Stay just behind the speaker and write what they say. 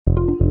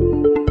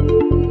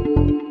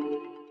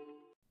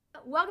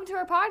Welcome to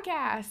our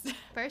podcast.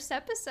 First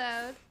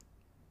episode.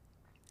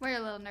 We're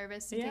a little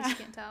nervous in case you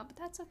can't tell, but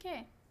that's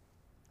okay.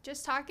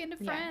 Just talking to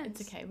friends. Yeah,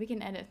 it's okay. We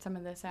can edit some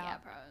of this out. Yeah,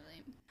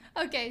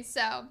 probably. Okay,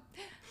 so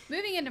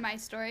moving into my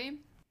story,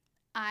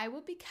 I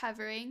will be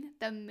covering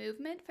the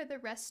movement for the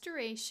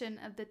restoration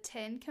of the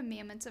 10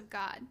 Commandments of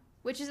God,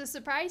 which is a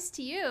surprise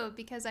to you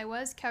because I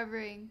was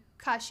covering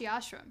Kashi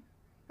Ashram,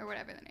 or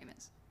whatever the name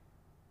is.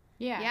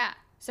 Yeah.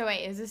 So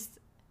wait, is this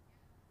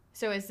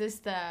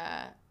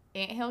the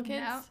Anthill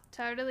kids? No,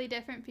 totally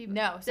different people.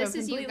 No, so this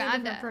is completely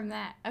Uganda. different from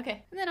that.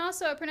 Okay. And then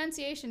also a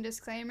pronunciation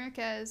disclaimer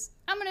because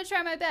I'm going to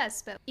try my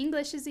best, but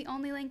English is the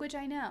only language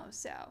I know,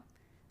 so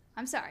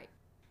I'm sorry.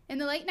 In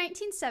the late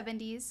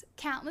 1970s,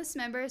 countless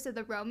members of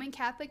the Roman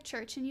Catholic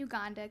Church in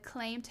Uganda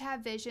claimed to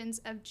have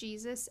visions of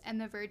Jesus and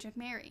the Virgin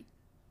Mary,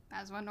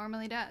 as one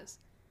normally does.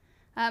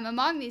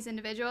 Among these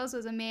individuals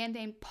was a man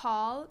named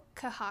Paul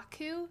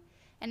Kahaku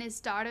and his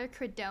daughter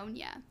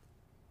Credonia.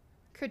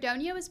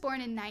 Credonia was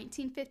born in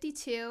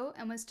 1952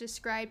 and was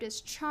described as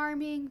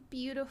charming,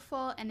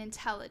 beautiful, and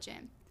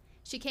intelligent.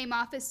 She came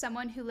off as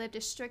someone who lived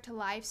a strict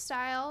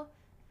lifestyle.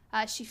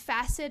 She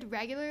fasted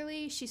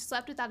regularly, she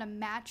slept without a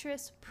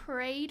mattress,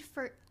 prayed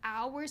for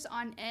hours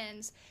on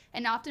ends,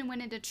 and often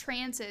went into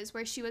trances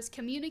where she was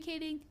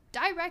communicating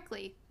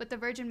directly with the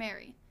Virgin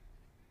Mary.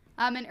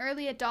 In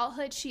early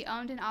adulthood, she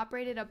owned and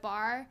operated a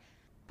bar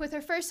with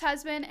her first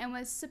husband and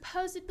was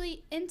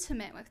supposedly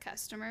intimate with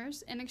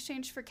customers in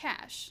exchange for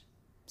cash.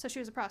 So she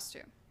was a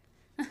prostitute.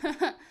 In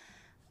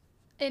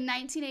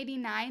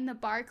 1989, the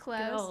bar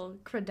closed. Girl,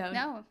 Credonia.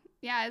 No.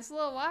 Yeah, it's a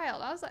little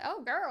wild. I was like,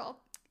 oh, girl.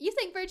 You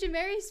think Virgin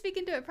Mary's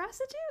speaking to a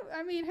prostitute?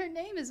 I mean, her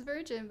name is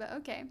Virgin, but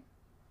okay.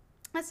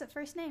 That's the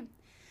first name.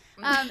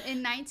 In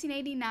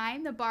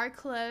 1989, the bar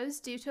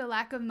closed due to a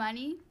lack of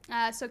money.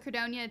 So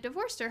Credonia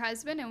divorced her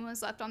husband and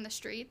was left on the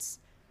streets.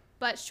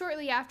 But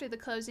shortly after the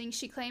closing,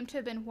 she claimed to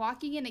have been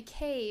walking in a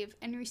cave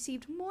and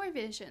received more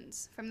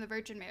visions from the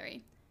Virgin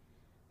Mary.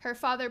 Her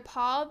father,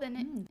 Paul,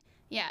 then...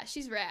 Yeah,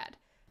 she's rad.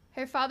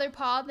 Her father,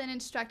 Paul, then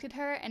instructed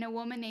her and a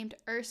woman named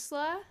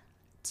Ursula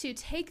to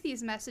take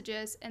these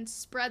messages and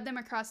spread them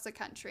across the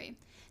country.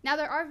 Now,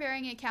 there are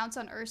varying accounts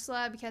on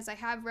Ursula because I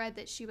have read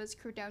that she was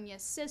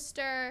Credonia's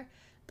sister,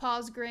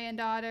 Paul's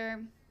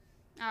granddaughter.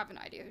 I have no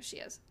idea who she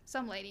is.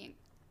 Some lady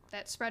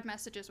that spread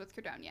messages with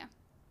Credonia.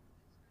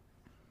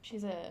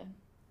 She's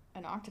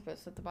an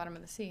octopus at the bottom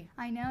of the sea.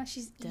 I know,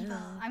 she's evil.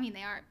 I mean,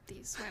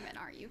 these women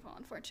are evil,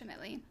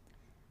 unfortunately.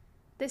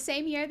 The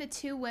same year, the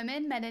two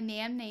women met a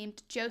man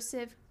named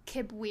Joseph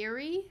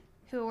Kibwiri,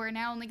 who we're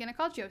now only going to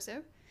call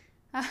Joseph.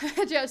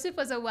 Joseph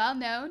was a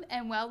well-known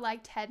and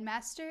well-liked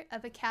headmaster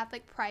of a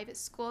Catholic private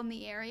school in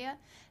the area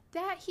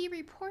that he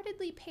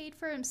reportedly paid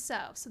for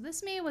himself. So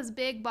this man was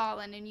big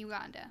ballin' in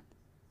Uganda.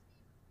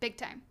 Big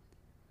time.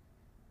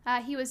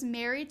 He was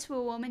married to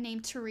a woman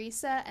named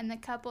Teresa, and the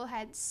couple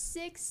had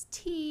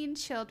 16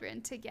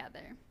 children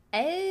together.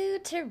 Oh,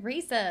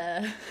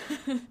 Teresa.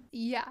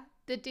 Yeah.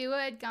 The duo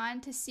had gone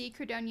to see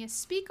Credonia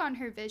speak on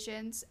her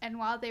visions, and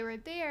while they were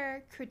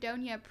there,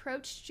 Credonia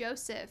approached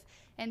Joseph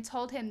and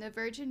told him the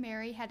Virgin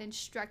Mary had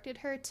instructed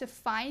her to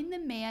find the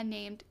man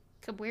named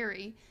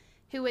Kabwiri,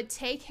 who would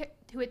take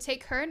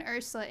her and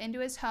Ursula into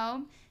his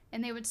home,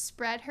 and they would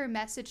spread her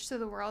message to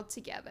the world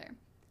together.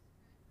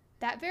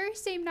 That very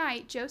same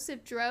night,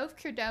 Joseph drove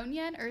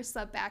Credonia and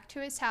Ursula back to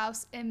his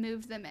house and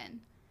moved them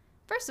in.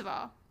 First of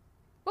all,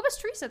 what was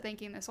Teresa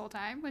thinking this whole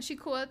time? Was she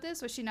cool at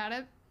this? Was she not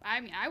I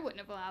mean, I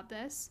wouldn't have allowed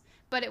this,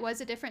 but it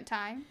was a different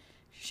time.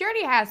 She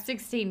already has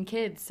 16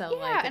 kids,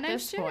 so at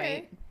this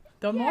point,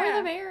 the more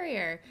the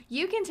merrier.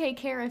 You can take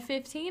care of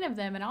 15 of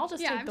them, and I'll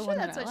just take the one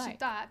that I like. Yeah, I'm sure that's what she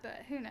thought,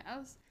 but who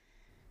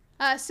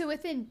knows? So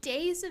within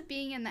days of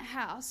being in the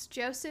house,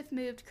 Joseph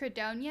moved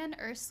Credonia and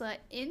Ursula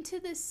into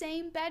the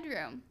same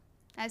bedroom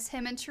as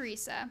him and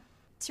Teresa.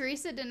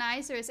 Teresa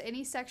denies there was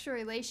any sexual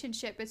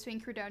relationship between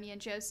Credonia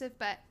and Joseph,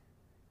 but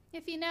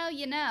if you know,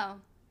 you know.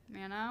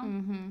 You know?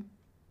 Mm-hmm.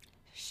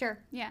 Sure.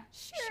 Yeah,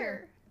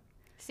 sure.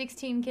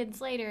 16 kids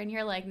later, and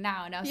you're like,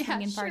 no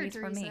swinging parties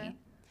for me.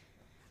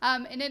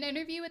 In an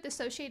interview with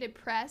Associated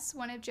Press,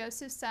 one of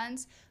Joseph's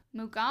sons,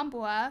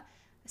 Mugambwa,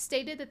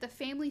 stated that the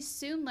family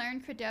soon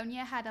learned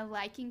Credonia had a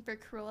liking for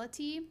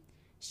cruelty.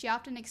 She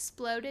often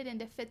exploded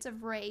into fits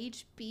of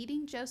rage,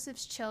 beating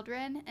Joseph's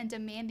children and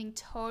demanding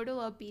total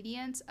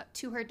obedience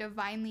to her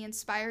divinely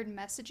inspired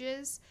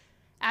messages.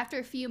 After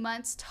a few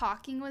months,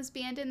 talking was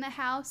banned in the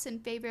house in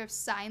favor of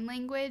sign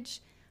language.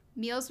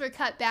 Meals were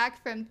cut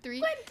back from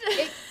 3.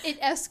 It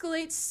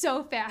escalates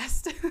so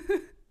fast.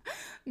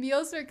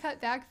 Meals were cut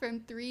back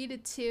from 3 to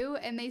 2,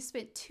 and they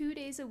spent 2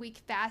 days a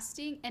week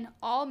fasting, and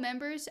all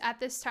members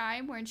at this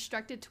time were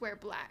instructed to wear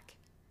black.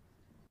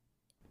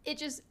 It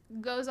just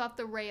goes off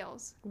the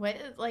rails. What?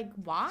 Like,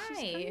 why?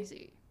 She's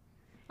crazy.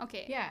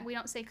 Okay, yeah. We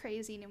don't say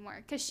crazy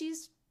anymore, because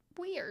she's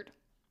weird.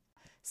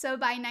 So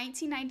by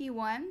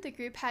 1991, the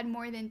group had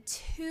more than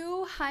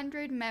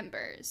 200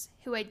 members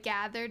who had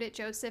gathered at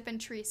Joseph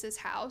and Teresa's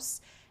house,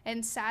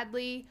 and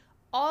sadly,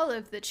 all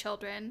of the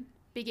children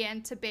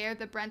began to bear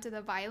the brunt of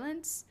the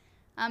violence.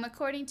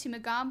 According to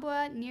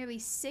Magamba, nearly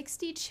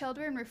 60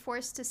 children were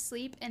forced to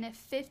sleep in a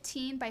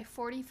 15 by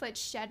 40 foot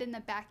shed in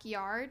the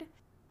backyard,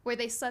 where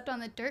they slept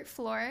on the dirt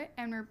floor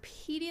and were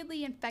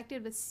repeatedly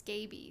infected with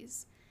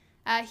scabies.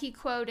 He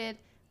quoted,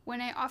 "When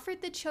I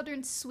offered the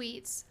children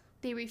sweets,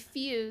 they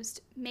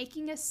refused,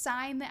 making a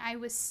sign that I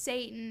was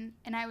Satan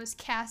and I was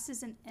cast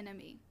as an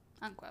enemy,"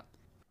 unquote.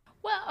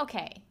 Well,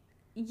 okay.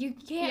 You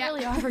can't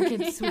really offer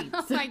kids sweets.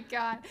 Oh my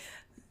God.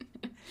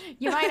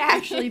 You might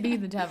actually be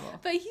the devil.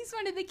 But he's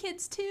one of the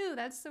kids too.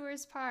 That's the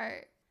worst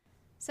part.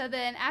 So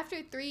then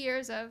after 3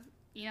 years of,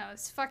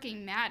 this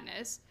fucking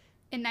madness,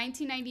 in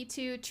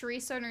 1992,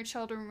 Teresa and her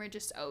children were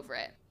just over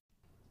it.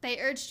 They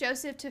urged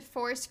Joseph to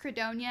force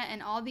Credonia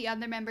and all the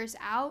other members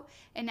out,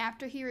 and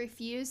after he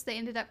refused, they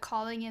ended up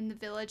calling in the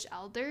village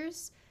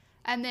elders.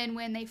 And then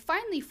when they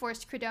finally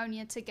forced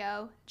Credonia to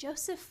go,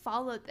 Joseph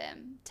followed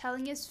them,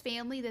 telling his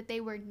family that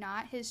they were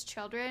not his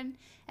children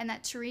and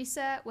that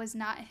Teresa was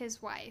not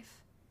his wife.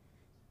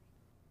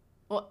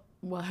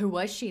 Well, who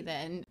was she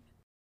then?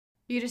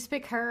 You just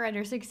pick her and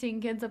her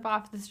 16 kids up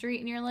off the street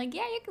and you're like,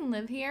 yeah, you can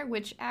live here,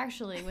 which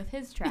actually, with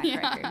his track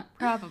record,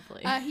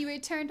 probably. He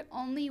returned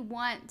only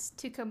once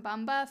to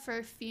Kambamba for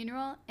a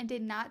funeral and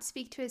did not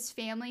speak to his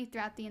family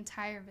throughout the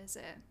entire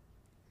visit.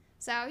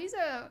 So he's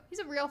a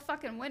real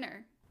fucking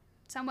winner.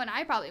 Someone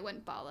I probably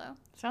wouldn't follow.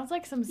 Sounds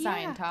like some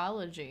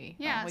Scientology.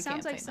 Yeah,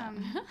 sounds like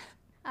some.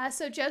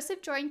 So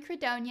Joseph joined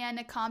Credonia in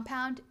a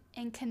compound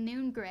in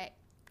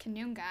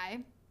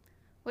Kanungai,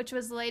 which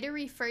was later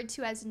referred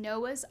to as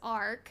Noah's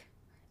Ark,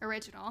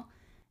 original,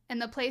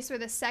 and the place where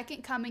the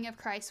second coming of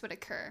Christ would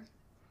occur.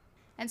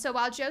 And so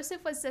while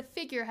Joseph was the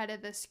figurehead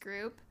of this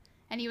group,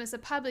 and he was a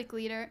public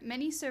leader,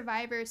 many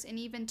survivors and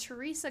even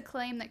Teresa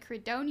claimed that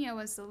Credonia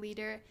was the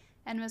leader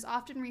and was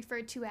often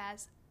referred to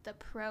as the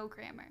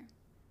programmer.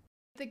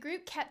 The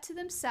group kept to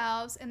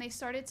themselves and they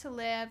started to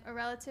live a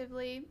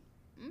relatively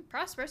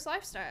prosperous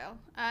lifestyle.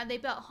 They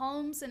built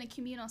homes in a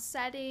communal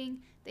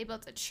setting, they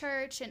built a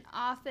church, an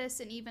office,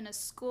 and even a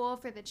school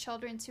for the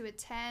children to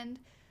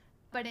attend.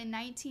 But in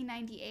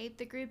 1998,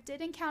 the group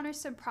did encounter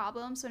some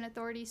problems when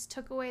authorities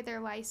took away their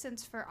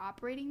license for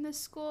operating the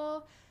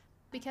school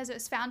because it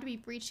was found to be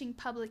breaching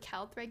public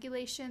health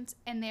regulations,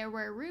 and there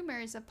were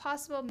rumors of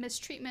possible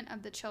mistreatment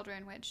of the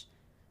children, which,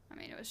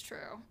 it was true.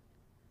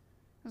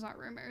 It was not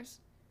rumors.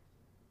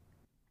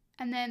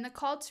 And then the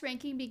cult's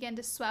ranking began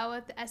to swell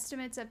with the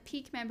estimates of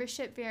peak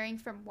membership varying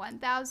from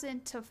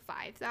 1,000 to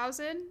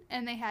 5,000,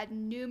 and they had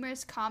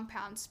numerous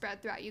compounds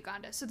spread throughout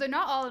Uganda. So they're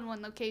not all in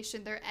one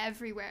location, they're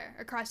everywhere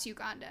across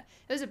Uganda.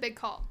 It was a big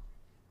cult.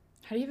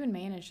 How do you even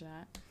manage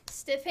that?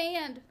 Stiff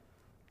hand.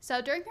 So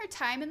during her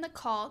time in the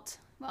cult,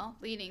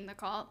 leading the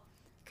cult,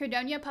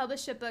 Credonia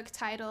published a book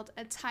titled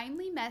A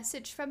Timely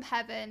Message from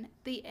Heaven,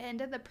 The End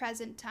of the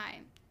Present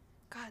Time.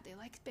 God, they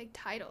like big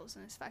titles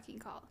in this fucking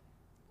cult.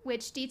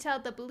 Which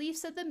detailed the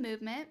beliefs of the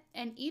movement,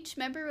 and each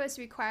member was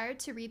required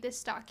to read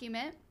this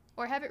document,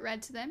 or have it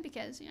read to them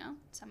because,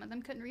 some of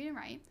them couldn't read and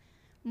write,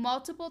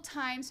 multiple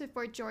times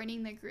before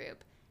joining the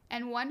group.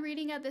 And one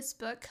reading of this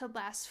book could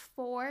last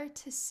 4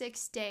 to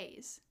 6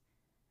 days.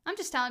 I'm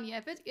just telling you,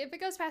 if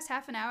it goes past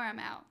half an hour, I'm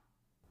out.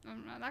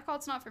 That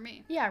cult's not for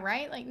me. Yeah,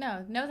 right?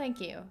 No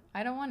thank you.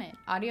 I don't want it.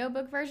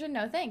 Audiobook version,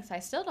 no thanks. I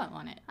still don't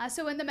want it.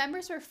 So when the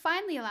members were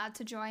finally allowed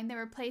to join, they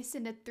were placed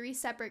into 3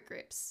 separate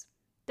groups.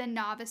 The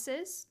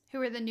novices, who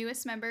were the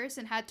newest members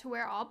and had to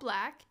wear all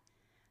black.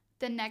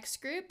 The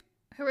next group,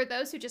 who were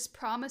those who just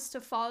promised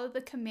to follow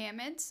the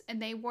commandments and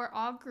they wore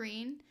all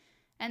green.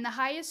 And the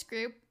highest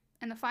group,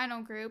 and the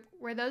final group,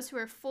 were those who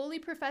were fully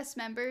professed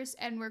members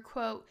and were,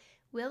 quote,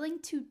 willing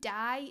to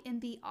die in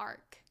the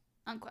ark,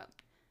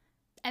 unquote.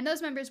 And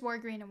those members wore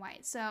green and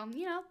white. So,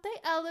 they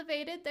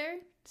elevated their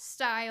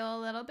style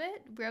a little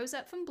bit, rose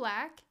up from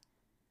black.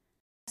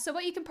 So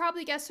what you can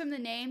probably guess from the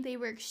name, they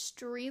were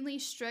extremely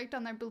strict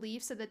on their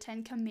beliefs of the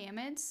 10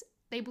 Commandments.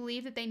 They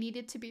believed that they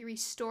needed to be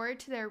restored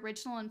to their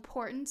original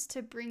importance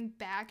to bring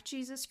back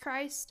Jesus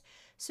Christ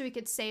so he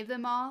could save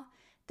them all.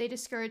 They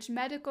discouraged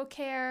medical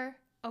care,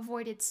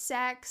 avoided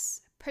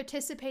sex,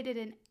 participated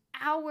in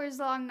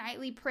hours-long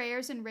nightly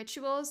prayers and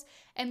rituals,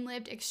 and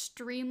lived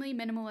extremely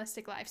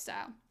minimalistic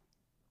lifestyle.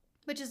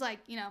 Which is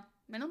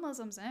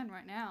minimalism's in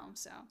right now,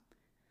 so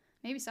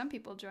maybe some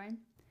people join.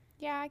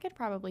 Yeah, I could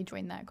probably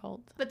join that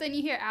cult. But then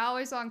you hear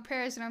hours-long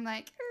prayers, and I'm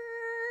like,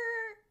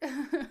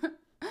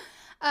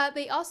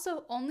 They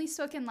also only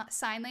spoke in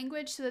sign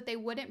language so that they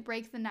wouldn't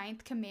break the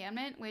 9th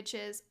commandment, which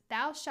is,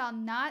 thou shalt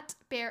not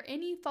bear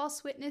any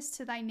false witness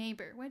to thy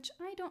neighbor, which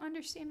I don't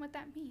understand what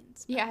that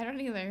means. Yeah, I don't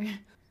either.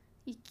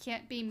 You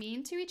can't be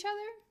mean to each other?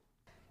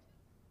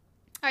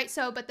 All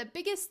right, but the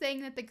biggest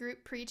thing that the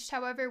group preached,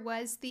 however,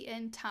 was the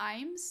end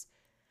times.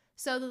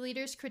 So the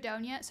leaders,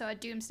 Credonia, so a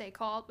doomsday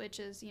cult, which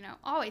is,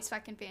 always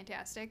fucking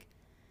fantastic.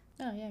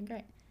 Oh, yeah,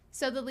 great.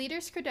 So the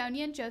leaders,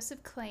 Credonia and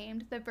Joseph,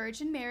 claimed the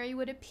Virgin Mary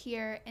would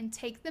appear and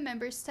take the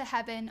members to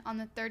heaven on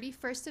the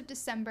 31st of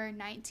December,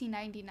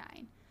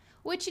 1999.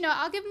 Which,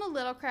 I'll give them a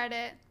little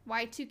credit.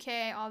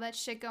 Y2K, all that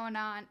shit going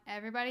on.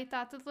 Everybody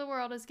thought that the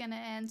world was going to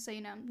end, so,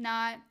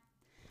 not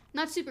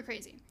super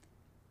crazy.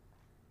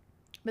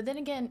 But then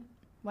again,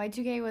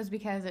 Y2K was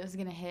because it was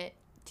going to hit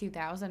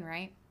 2000,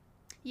 right?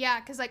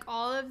 Yeah, because like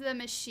all of the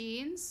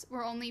machines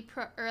were only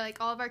or like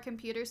all of our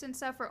computers and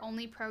stuff were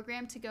only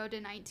programmed to go to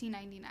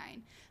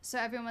 1999. So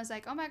everyone was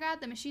like, oh my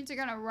God, the machines are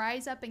going to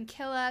rise up and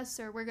kill us,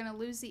 or we're going to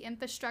lose the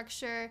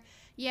infrastructure.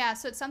 Yeah,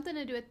 so it's something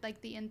to do with like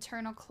the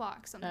internal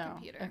clocks on the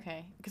computer.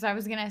 Okay. Because I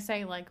was going to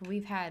say, like,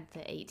 we've had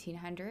the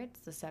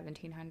 1800s, the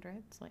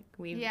 1700s. Like,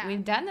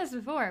 we've done this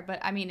before. But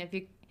I mean,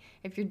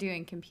 if you're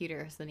doing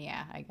computers, then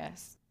yeah, I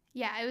guess.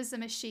 Yeah, it was the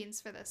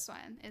machines for this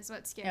one is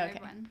what scared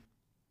everyone.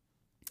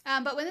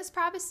 But when this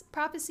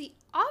prophecy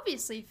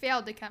obviously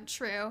failed to come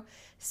true,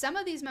 some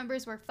of these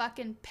members were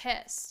fucking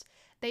pissed.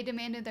 They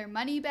demanded their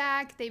money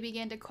back. They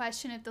began to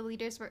question if the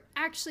leaders were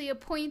actually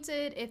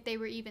appointed, if they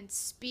were even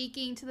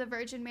speaking to the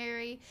Virgin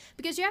Mary.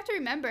 Because you have to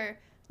remember,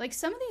 like,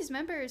 some of these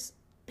members,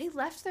 they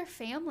left their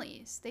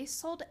families. They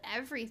sold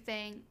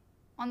everything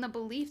on the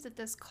belief that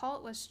this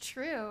cult was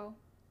true.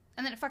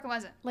 And then it fucking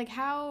wasn't. Like,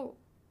 how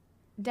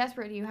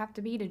desperate do you have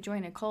to be to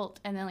join a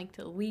cult and then, like,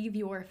 to leave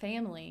your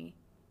family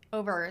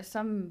over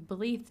some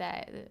belief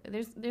that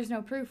there's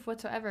no proof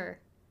whatsoever,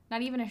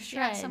 not even a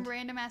shred. Yeah, some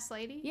random ass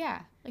lady. Yeah,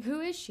 like, who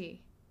is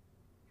she?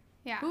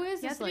 Yeah, who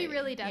is this lady? You have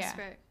to be really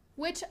desperate.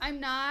 Yeah. Which I'm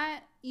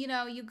not. You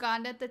know,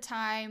 Uganda at the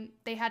time,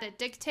 they had a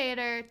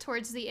dictator.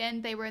 Towards the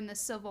end, they were in the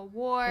Civil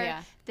War.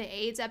 Yeah. The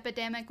AIDS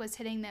epidemic was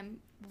hitting them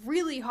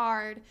really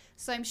hard.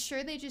 So I'm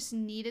sure they just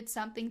needed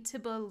something to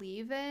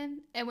believe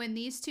in. And when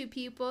these two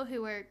people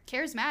who were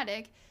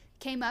charismatic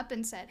came up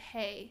and said,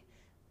 "Hey,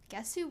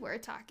 guess who we're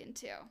talking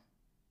to?"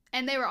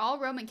 And they were all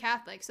Roman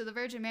Catholic, so the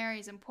Virgin Mary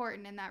is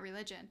important in that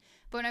religion.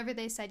 But whenever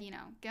they said, you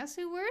know, guess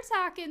who we're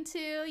talking to?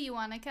 You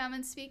want to come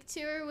and speak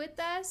to her with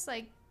us?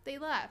 Like, they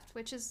left,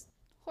 which is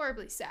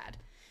horribly sad.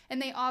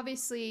 And they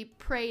obviously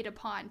preyed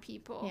upon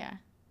people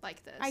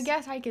like this. I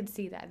guess I could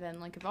see that then.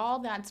 Like, if all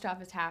that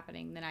stuff is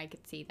happening, then I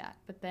could see that.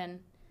 But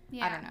then,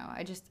 I don't know.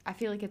 I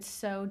feel like it's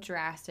so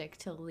drastic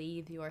to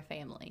leave your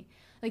family.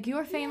 Like,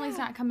 your family's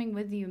not coming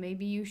with you.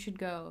 Maybe you should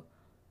go.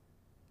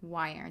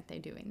 Why aren't they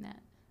doing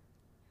that?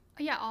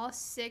 Yeah, all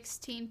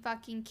 16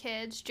 fucking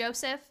kids.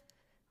 Joseph,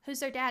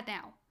 who's their dad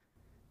now?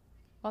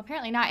 Well,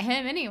 apparently not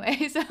him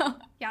anyway, so.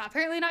 Yeah,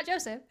 apparently not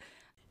Joseph.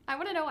 I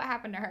want to know what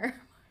happened to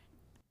her.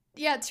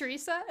 Yeah,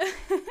 Teresa.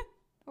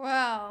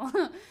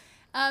 Well,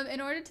 in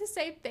order to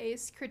save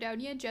face,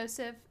 Credonia and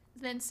Joseph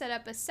then set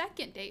up a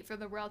second date for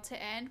the world to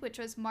end, which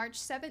was March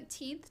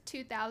 17th,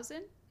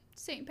 2000,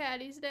 St.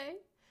 Patty's Day.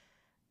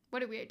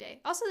 What a weird day.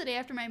 Also the day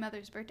after my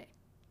mother's birthday.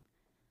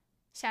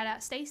 Shout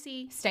out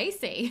Stacy.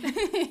 Stacy.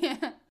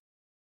 Yeah.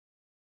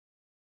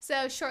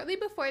 So shortly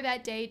before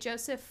that day,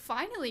 Joseph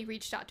finally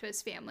reached out to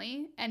his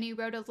family, and he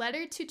wrote a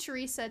letter to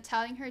Teresa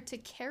telling her to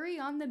carry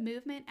on the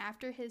movement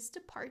after his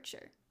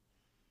departure.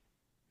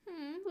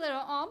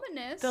 Little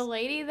ominous. The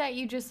lady that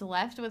you just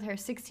left with her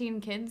 16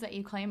 kids that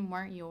you claim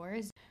weren't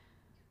yours?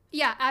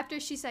 Yeah,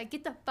 after she said,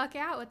 get the fuck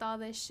out with all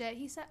this shit,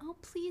 he said, oh,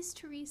 please,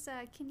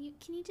 Teresa, can you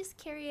just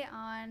carry it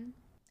on?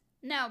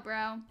 No,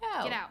 bro.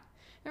 No. Get out.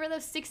 Remember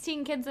those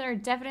 16 kids that are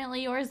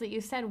definitely yours that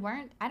you said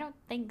weren't? I don't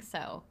think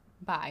so.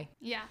 Bye.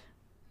 Yeah.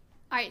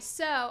 All right,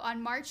 so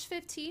on March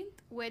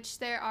 15th, which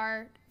there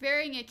are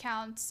varying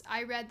accounts,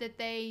 I read that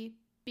they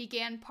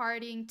began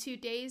partying 2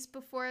 days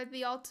before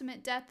the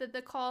ultimate death of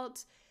the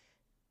cult,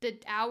 the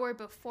hour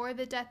before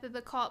the death of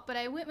the cult, but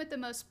I went with the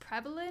most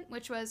prevalent,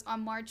 which was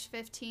on March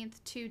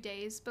 15th, 2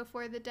 days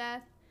before the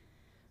death.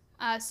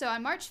 So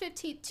on March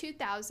 15th,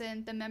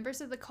 2000, the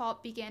members of the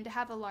cult began to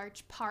have a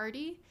large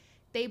party.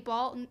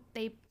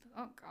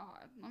 Oh,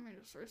 God. Let me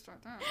just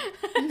restart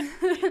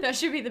that. That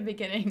should be the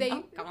beginning.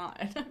 Oh,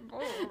 God.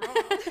 Oh,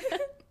 God.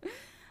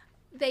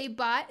 They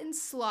bought and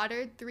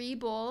slaughtered 3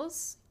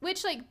 bulls,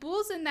 which, like,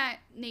 bulls in that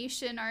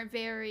nation are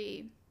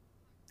a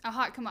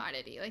hot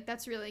commodity. Like,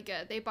 that's really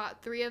good. They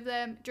bought 3 of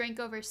them, drank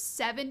over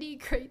 70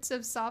 crates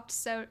of soft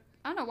soda.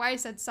 I don't know why I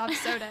said soft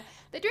soda.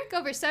 They drank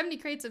over 70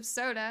 crates of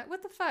soda.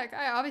 What the fuck?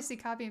 I obviously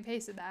copy and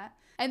pasted that.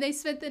 And they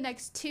spent the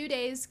next 2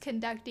 days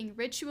conducting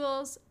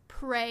rituals,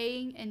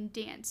 praying, and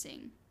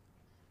dancing.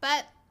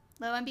 But,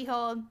 lo and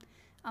behold,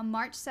 on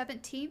March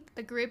 17th,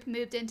 the group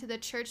moved into the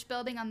church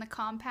building on the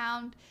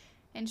compound,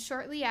 and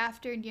shortly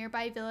after,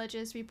 nearby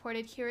villages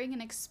reported hearing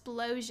an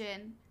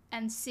explosion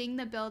and seeing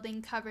the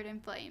building covered in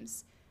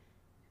flames.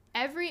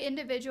 Every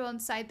individual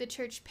inside the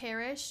church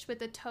perished, with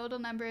the total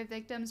number of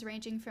victims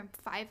ranging from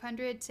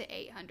 500 to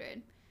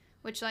 800,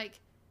 which,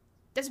 like,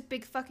 that's a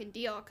big fucking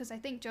deal, because I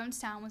think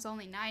Jonestown was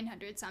only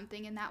 900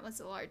 something, and that was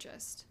the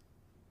largest.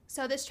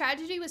 So this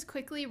tragedy was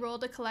quickly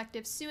ruled a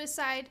collective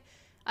suicide.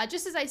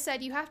 Just as I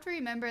said, you have to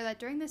remember that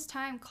during this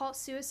time, cult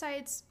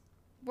suicides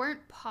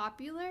weren't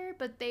popular,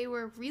 but they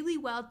were really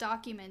well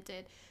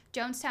documented.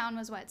 Jonestown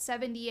was,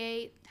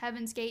 78?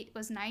 Heaven's Gate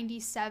was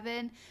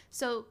 97.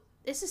 So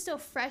this is still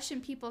fresh in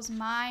people's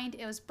mind.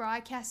 It was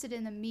broadcasted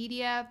in the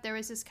media. There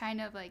was this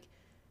kind of, like,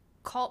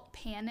 cult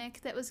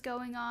panic that was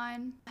going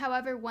on.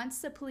 However, once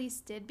the police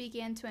did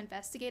begin to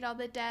investigate all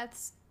the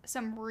deaths,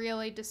 some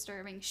really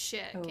disturbing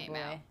shit came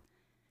out.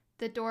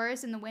 The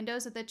doors and the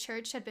windows of the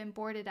church had been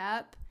boarded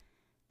up.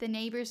 The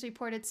neighbors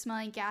reported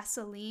smelling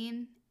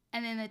gasoline.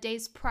 And in the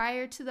days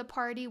prior to the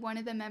party, one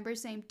of the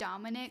members named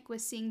Dominic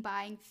was seen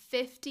buying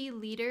 50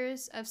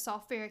 liters of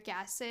sulfuric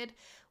acid,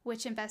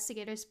 which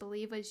investigators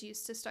believe was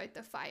used to start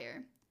the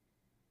fire.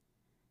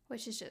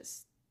 Which is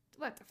just,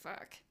 what the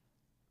fuck?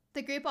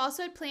 The group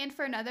also had planned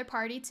for another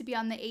party to be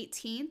on the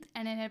 18th,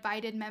 and it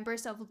invited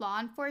members of law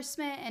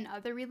enforcement and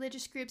other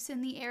religious groups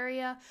in the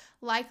area,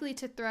 likely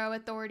to throw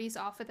authorities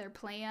off of their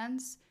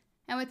plans.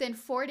 And within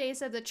 4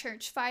 days of the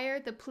church fire,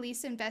 the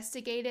police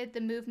investigated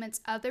the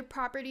movement's other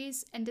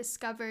properties and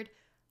discovered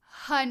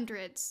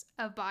hundreds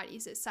of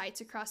bodies at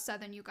sites across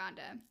southern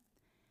Uganda.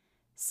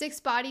 6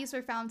 bodies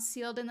were found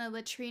sealed in the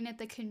latrine at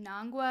the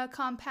Kunangwa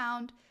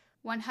compound.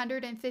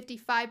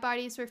 155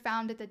 bodies were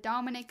found at the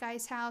Dominic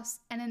guy's house,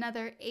 and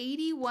another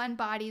 81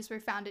 bodies were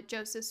found at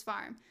Joseph's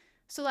farm.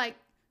 So, like,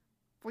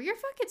 were your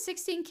fucking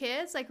 16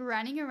 kids, like,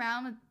 running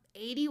around with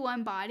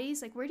 81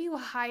 bodies? Like, where do you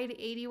hide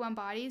 81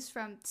 bodies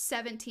from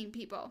 17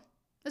 people,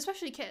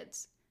 especially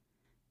kids?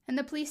 And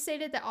the police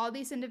stated that all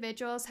these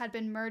individuals had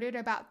been murdered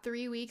about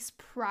 3 weeks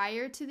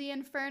prior to the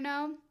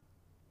inferno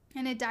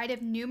and had died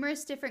of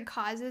numerous different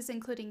causes,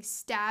 including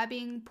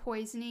stabbing,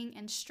 poisoning,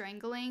 and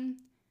strangling.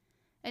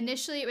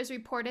 Initially, it was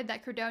reported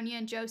that Credonia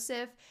and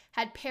Joseph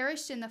had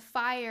perished in the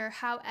fire.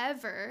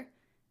 However,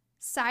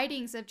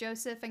 sightings of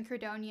Joseph and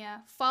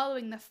Credonia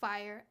following the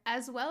fire,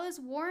 as well as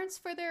warrants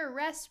for their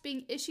arrest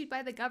being issued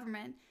by the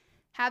government,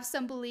 have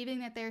some believing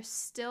that they're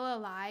still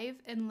alive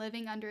and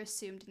living under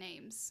assumed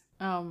names.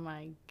 Oh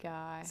my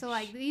gosh. So,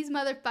 like, these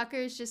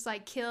motherfuckers just,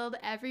 like, killed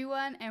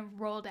everyone and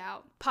rolled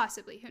out.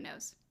 Possibly, who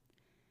knows?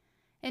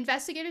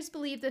 Investigators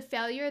believe the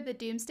failure of the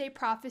doomsday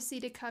prophecy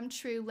to come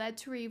true led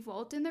to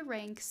revolt in the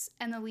ranks,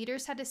 and the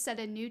leaders had to set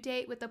a new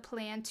date with a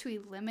plan to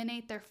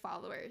eliminate their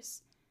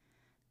followers.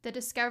 The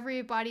discovery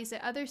of bodies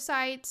at other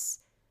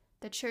sites,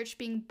 the church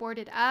being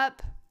boarded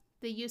up,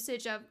 the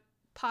usage of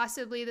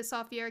possibly the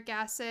sulfuric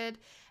acid,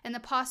 and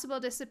the possible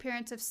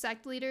disappearance of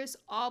sect leaders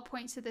all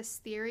point to this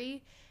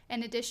theory.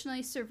 And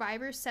additionally,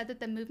 survivors said that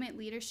the movement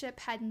leadership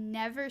had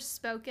never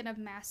spoken of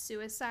mass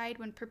suicide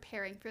when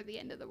preparing for the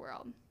end of the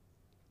world.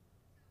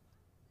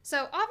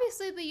 So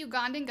obviously the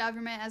Ugandan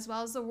government, as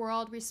well as the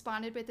world,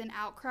 responded with an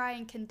outcry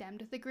and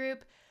condemned the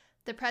group.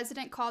 The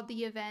president called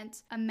the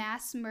event a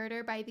mass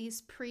murder by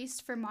these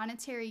priests for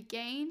monetary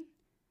gain.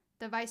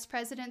 The vice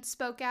president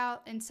spoke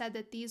out and said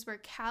that these were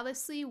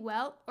callously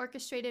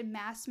well-orchestrated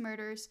mass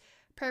murders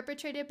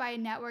perpetrated by a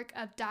network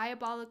of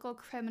diabolical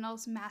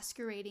criminals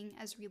masquerading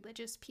as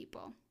religious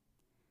people.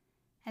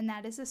 And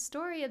that is the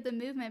story of the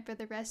movement for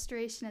the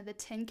restoration of the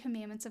 10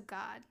 Commandments of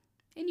God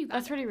in Uganda.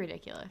 That's pretty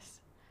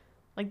ridiculous.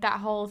 Like, that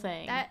whole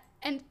thing.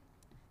 And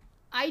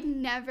I'd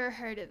never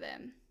heard of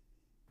them.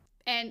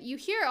 And you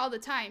hear all the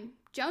time,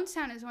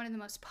 Jonestown is one of the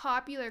most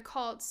popular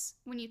cults.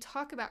 When you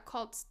talk about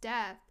cult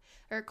deaths,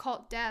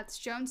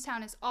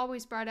 Jonestown is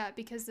always brought up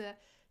because of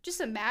just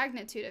the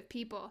magnitude of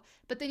people.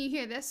 But then you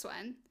hear this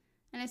one,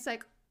 and it's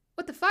like,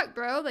 what the fuck,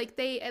 bro? Like,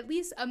 at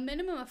least a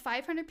minimum of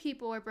 500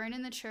 people were burned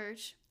in the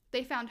church.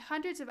 They found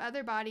hundreds of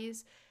other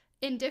bodies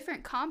in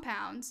different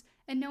compounds,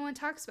 and no one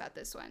talks about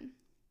this one.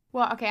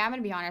 Well, okay, I'm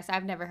going to be honest.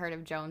 I've never heard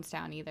of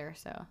Jonestown either,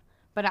 so.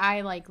 But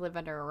I, like, live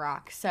under a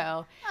rock,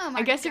 so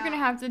I guess you're going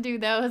to have to do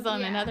those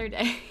on another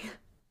day.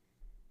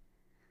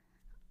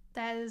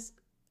 That is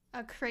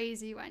a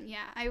crazy one.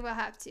 Yeah, I will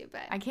have to,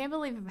 but. I can't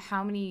believe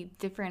how many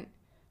different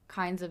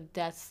kinds of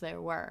deaths there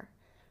were.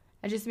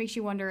 It just makes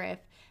you wonder if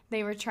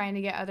they were trying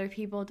to get other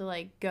people to,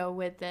 like, go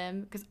with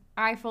them. Because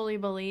I fully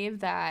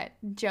believe that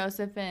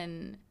Joseph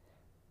and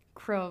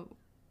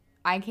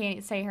I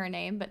can't say her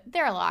name, but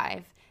they're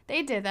alive.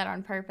 They did that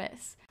on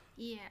purpose.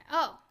 Yeah.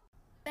 Oh,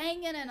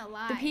 banging and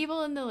alive. The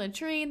people in the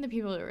latrine, the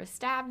people who were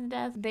stabbed to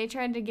death, they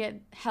tried to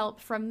get help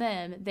from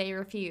them. They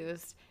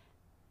refused.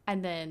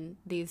 And then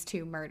these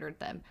two murdered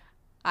them.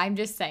 I'm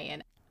just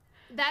saying.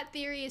 That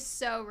theory is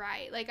so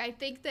right. Like, I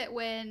think that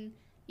when,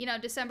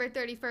 December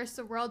 31st,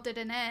 the world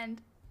didn't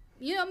end,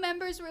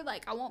 members were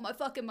like, I want my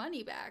fucking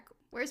money back.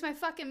 Where's my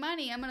fucking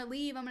money? I'm going to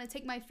leave. I'm going to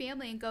take my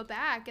family and go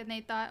back. And they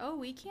thought, oh,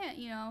 we can't,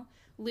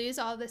 lose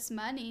all this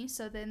money.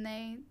 So then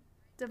they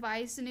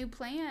devised a new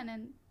plan,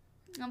 and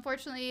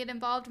unfortunately it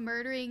involved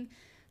murdering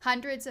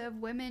hundreds of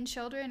women,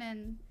 children,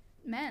 and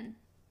men.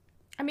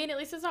 I mean, at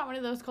least it's not one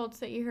of those cults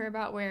that you hear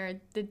about where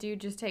the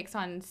dude just takes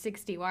on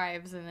 60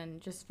 wives and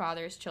then just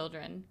fathers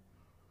children.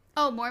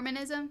 Oh,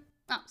 Mormonism?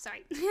 Oh,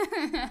 sorry.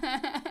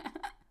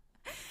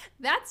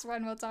 That's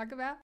one we'll talk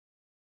about.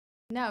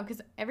 No,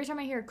 because every time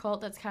I hear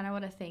cult, that's kind of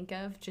what I think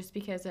of, just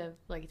because of,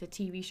 like, the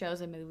TV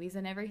shows and movies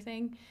and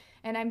everything.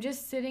 And I'm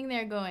just sitting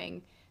there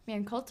going,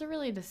 man, cults are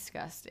really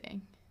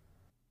disgusting.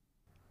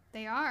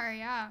 They are,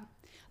 yeah.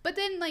 But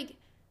then, like,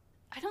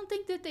 I don't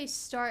think that they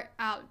start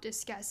out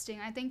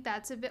disgusting. I think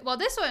that's a bit... Well,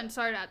 this one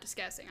started out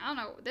disgusting. I don't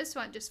know. This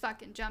one just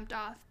fucking jumped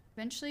off.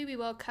 Eventually, we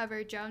will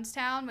cover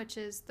Jonestown, which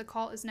is the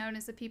cult is known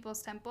as the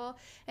People's Temple.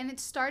 And it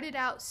started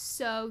out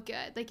so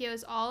good. Like, it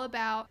was all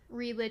about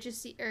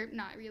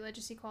not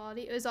religious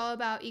equality. It was all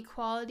about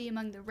equality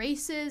among the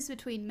races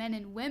between men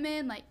and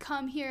women. Like,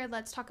 come here,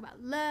 let's talk about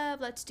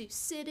love. Let's do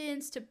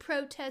sit-ins to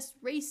protest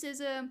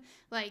racism.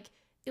 Like,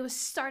 it was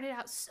started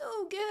out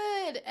so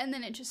good. And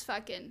then it just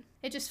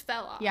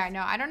fell off. Yeah,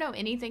 no, I don't know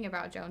anything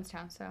about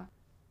Jonestown, so.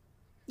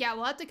 Yeah,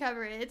 we'll have to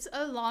cover it. It's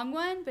a long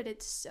one, but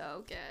it's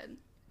so good.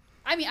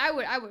 I mean, I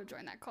would have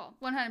joined that cult.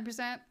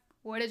 100%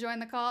 would have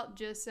joined the cult,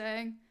 just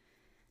saying.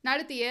 Not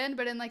at the end,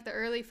 but in like the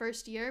early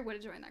first year, would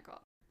have joined that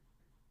cult.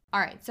 All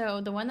right, so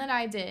the one that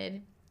I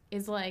did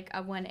is like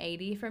a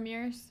 180 from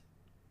yours.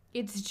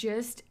 It's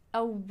just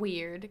a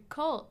weird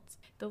cult.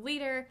 The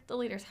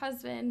leader's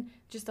husband,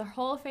 just the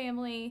whole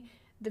family,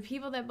 the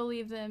people that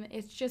believe them,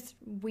 it's just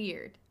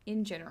weird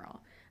in general.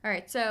 All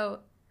right, so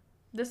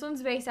this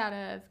one's based out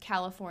of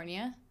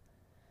California.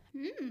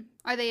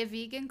 Are they a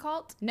vegan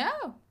cult? No.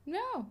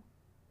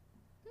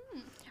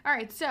 All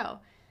right, so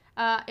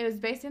it was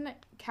based in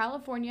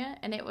California,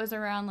 and it was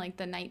around like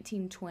the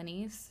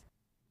 1920s.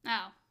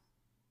 Oh.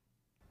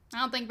 I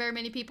don't think very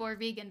many people were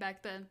vegan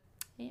back then.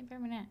 Yeah, very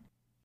much.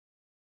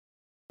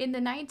 In the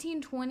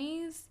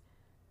 1920s,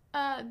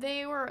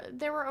 there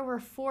were over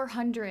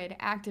 400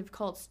 active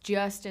cults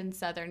just in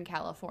Southern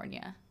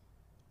California.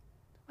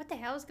 What the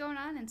hell is going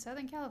on in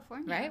Southern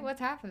California? Right?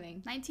 What's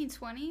happening?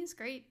 1920s?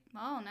 Great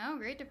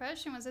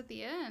Depression was at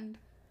the end.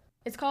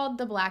 It's called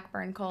the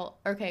Blackburn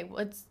Cult. Okay, well,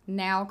 it's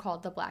now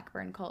called the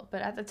Blackburn Cult,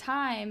 but at the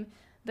time,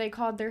 they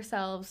called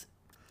themselves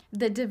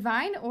the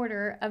Divine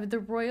Order of the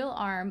Royal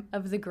Arm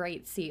of the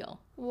Great Seal.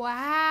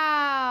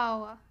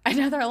 Wow.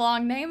 Another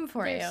long name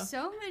for you. There's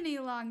so many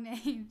long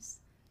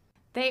names.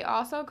 They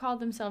also called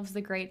themselves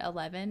the Great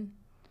 11.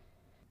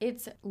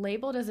 It's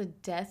labeled as a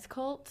death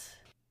cult.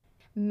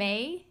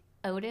 May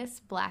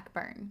Otis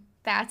Blackburn.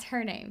 That's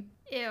her name.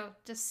 Ew,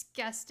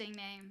 disgusting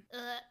name.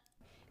 Ugh.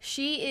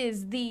 She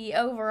is the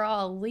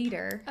overall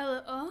leader.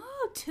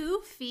 Oh,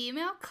 2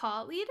 female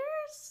cult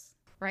leaders?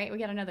 Right? We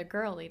got another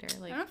girl leader.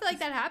 I don't feel like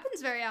that happens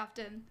very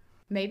often.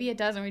 Maybe it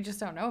doesn't. We just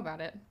don't know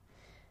about it.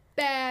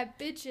 Bad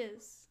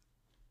bitches.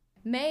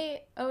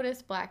 May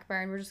Otis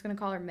Blackburn. We're just going to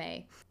call her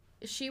May.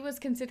 She was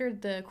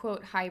considered the,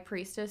 quote, high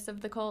priestess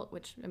of the cult,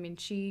 which, I mean,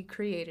 she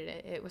created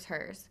it. It was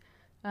hers.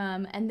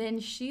 And then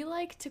she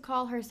liked to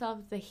call herself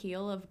the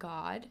heel of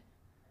God.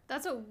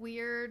 That's a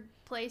weird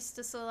place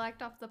to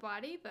select off the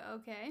body, but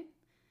okay.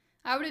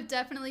 I would have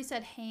definitely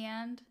said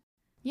hand.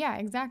 Yeah,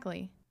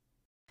 exactly.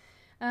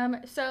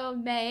 So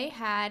May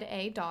had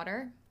a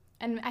daughter,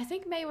 and I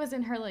think May was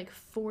in her like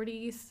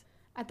 40s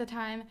at the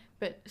time,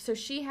 but so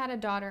she had a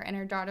daughter, and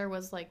her daughter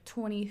was like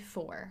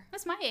 24.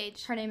 That's my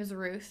age. Her name is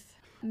Ruth.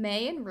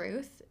 May and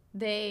Ruth,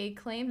 they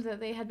claimed that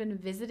they had been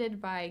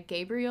visited by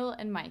Gabriel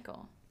and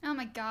Michael. Oh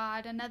my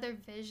God, another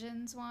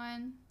visions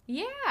one.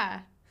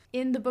 Yeah.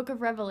 In the book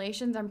of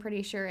Revelations, I'm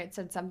pretty sure it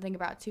said something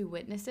about 2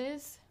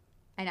 witnesses.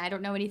 And I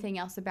don't know anything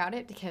else about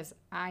it because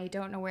I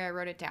don't know where I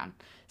wrote it down.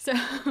 So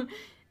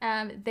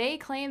they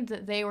claimed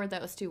that they were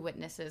those 2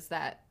 witnesses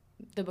that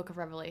the book of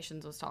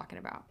Revelations was talking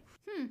about.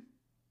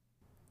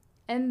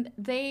 And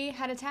they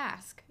had a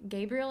task.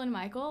 Gabriel and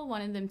Michael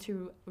wanted them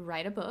to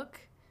write a book.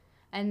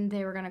 And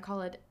they were going to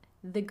call it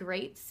The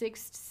Great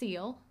Sixth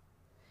Seal.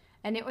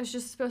 And it was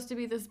just supposed to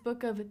be this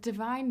book of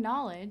divine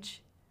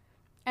knowledge.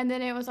 And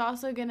then it was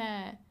also going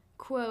to,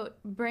 quote,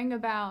 bring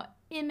about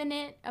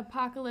imminent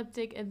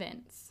apocalyptic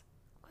events.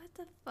 What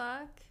the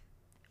fuck?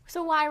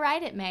 So why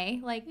write it,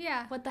 May? Like,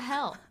 yeah. What the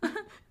hell?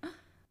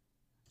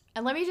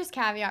 And let me just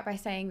caveat by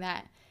saying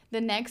that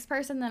the next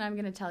person that I'm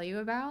going to tell you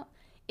about,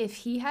 if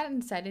he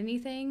hadn't said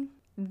anything,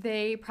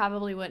 they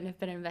probably wouldn't have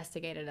been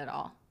investigated at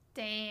all.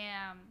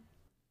 Damn.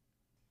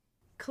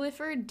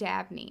 Clifford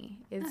Dabney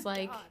is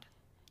God.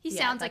 He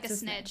sounds like a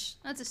snitch.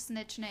 That's a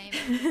snitch name.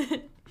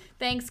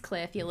 Thanks,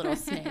 Cliff, you little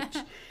snitch.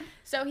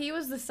 So he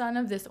was the son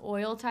of this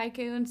oil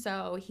tycoon,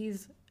 so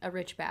he's a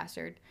rich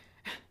bastard.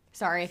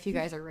 Sorry if you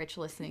guys are rich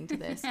listening to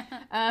this.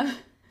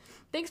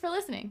 Thanks for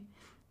listening.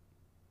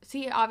 So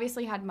he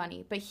obviously had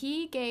money, but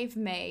he gave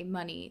May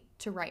money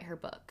to write her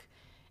book.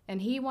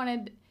 And he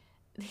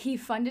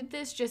funded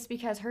this just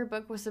because her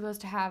book was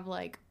supposed to have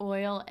like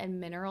oil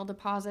and mineral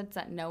deposits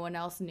that no one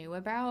else knew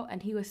about.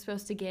 And he was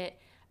supposed to get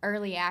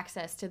early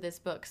access to this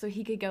book so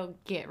he could go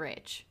get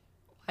rich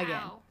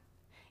again.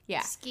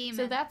 Yeah. Scheming.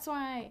 So that's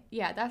why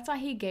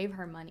he gave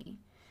her money.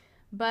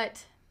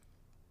 But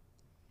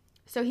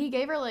so he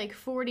gave her like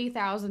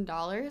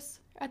 $40,000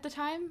 at the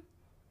time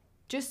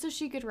just so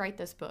she could write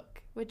this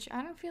book, which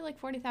I don't feel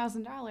like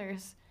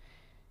 $40,000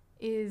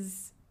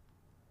 is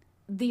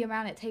the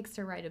amount it takes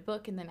to write a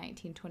book in the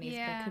 1920s,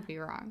 but I could be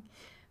wrong.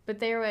 But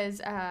there was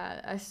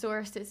a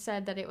source that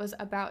said that it was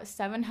about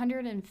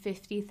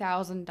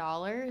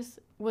 $750,000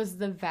 was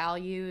the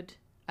valued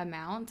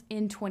amount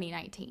in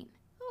 2019.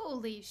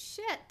 Holy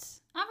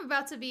shit. I'm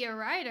about to be a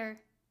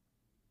writer.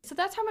 So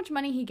that's how much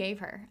money he gave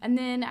her. And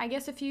then I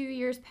guess a few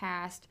years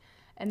passed,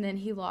 and then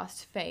he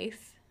lost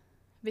faith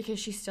because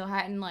she still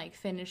hadn't like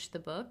finished the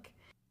book.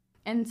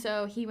 And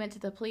so he went to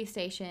the police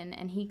station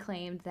and he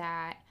claimed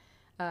that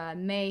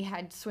May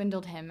had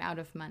swindled him out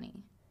of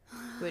money,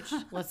 which,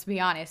 let's be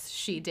honest,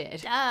 she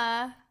did.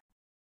 Duh.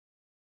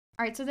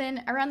 All right, so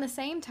then around the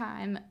same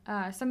time,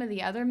 some of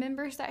the other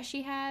members that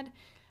she had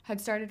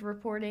started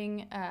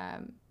reporting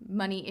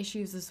money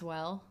issues as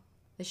well,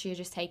 that she had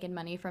just taken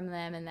money from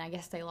them, and I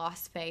guess they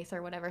lost faith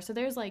or whatever. So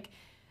there's like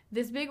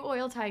this big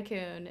oil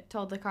tycoon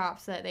told the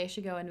cops that they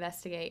should go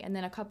investigate, and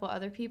then a couple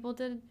other people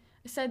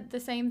said the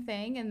same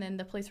thing, and then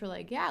the police were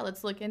like, yeah,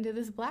 let's look into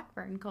this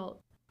Blackburn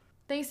cult.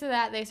 Thanks to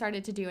that, they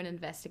started to do an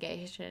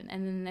investigation,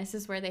 and then this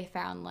is where they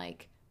found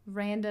like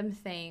random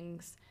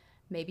things,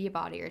 maybe a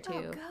body or two.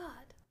 Oh,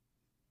 God.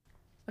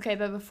 Okay,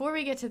 but before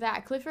we get to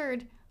that,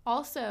 Clifford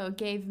also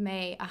gave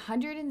May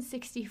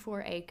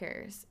 164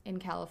 acres in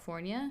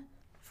California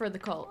for the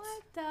cult.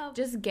 What the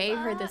Just gave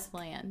her fuck? this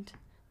land.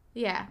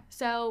 Yeah,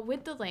 so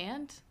with the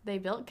land, they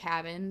built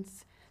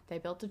cabins, they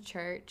built a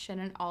church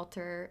and an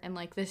altar and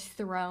like this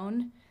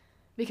throne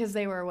because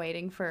they were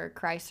waiting for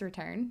Christ's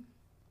return.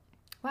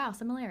 Wow,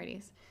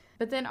 similarities.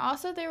 But then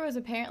also there was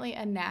apparently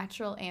a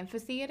natural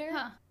amphitheater,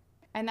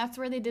 and that's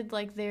where they did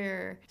like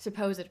their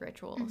supposed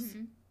rituals.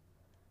 Mm-hmm.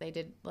 They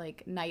did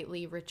like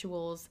nightly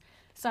rituals.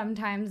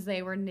 Sometimes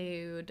they were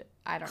nude.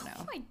 I don't know.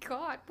 Oh my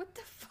God, what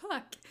the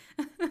fuck?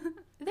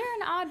 They're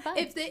an odd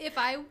bunch. If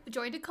I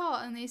joined a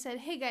cult and they said,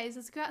 hey guys,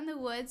 let's go out in the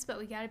woods, but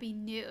we gotta be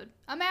nude,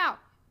 I'm out.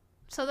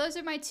 So those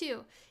are my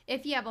two.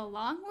 If you have a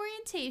long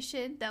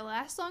orientation that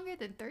lasts longer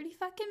than 30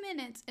 fucking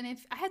minutes, and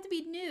if I have to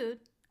be nude,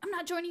 I'm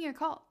not joining your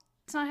cult.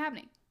 It's not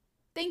happening.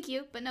 Thank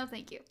you, but no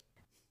thank you.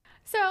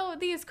 So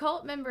these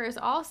cult members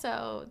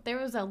also, there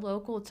was a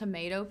local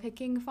tomato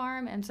picking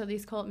farm, and so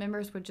these cult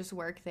members would just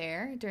work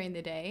there during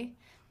the day.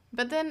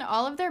 But then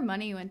all of their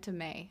money went to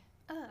May.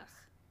 Ugh.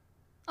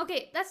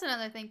 Okay, that's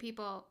another thing,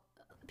 people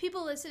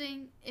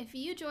listening, if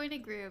you join a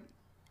group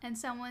and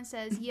someone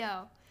says,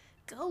 yo,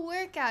 go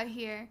work out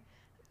here,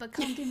 but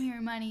come give me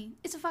your money,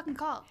 it's a fucking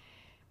cult.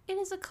 It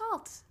is a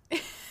cult.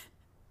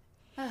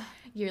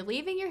 You're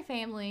leaving your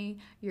family,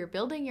 you're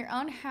building your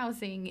own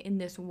housing in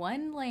this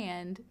one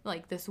land,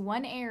 like this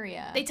one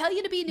area. They tell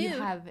you to be nude. You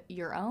have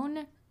your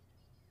own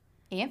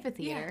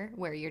amphitheater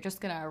where you're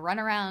just going to run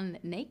around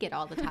naked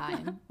all the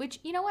time. Which,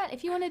 you know what?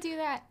 If you want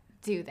to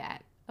do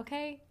that.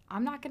 Okay?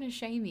 I'm not going to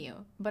shame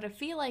you. But I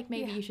feel like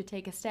maybe you should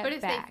take a step back. But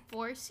if they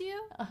force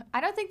you?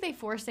 I don't think they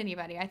forced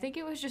anybody. I think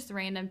it was just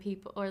random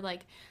people or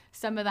like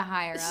some of the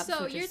higher ups.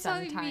 So which you're is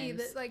telling sometimes... me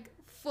that like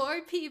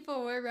 4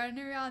 people were running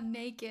around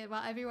naked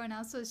while everyone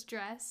else was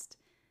dressed?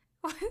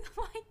 Oh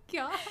my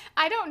God.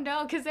 I don't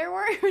know, because there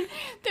weren't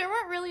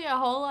really a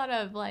whole lot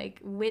of like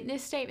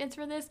witness statements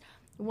for this.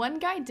 One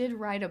guy did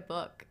write a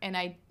book, and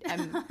I'm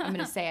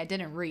gonna say I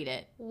didn't read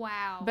it.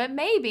 Wow. But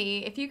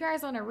maybe if you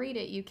guys want to read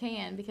it, you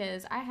can,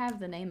 because I have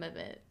the name of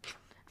it.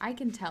 I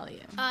can tell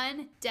you.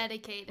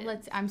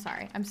 Undedicated. I'm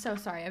sorry. I'm so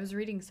sorry. I was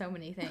reading so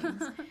many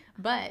things.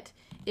 But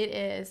it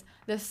is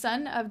the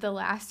son of the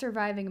last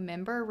surviving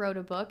member wrote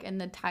a book,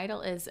 and the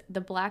title is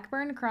The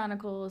Blackburn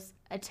Chronicles,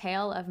 A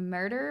Tale of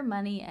Murder,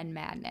 Money, and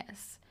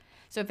Madness.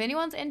 So if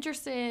anyone's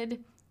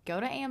interested, go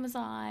to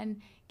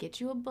Amazon,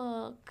 get you a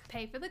book.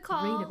 Pay for the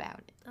call. Read about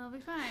it. That'll be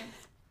fine.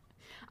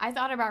 I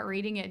thought about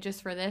reading it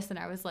just for this, and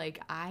I was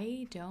like,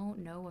 I don't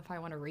know if I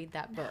want to read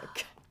that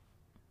book.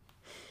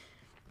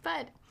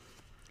 But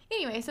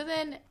anyway, so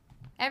then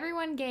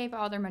everyone gave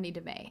all their money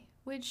to May,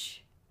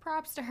 which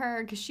props to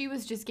her, because she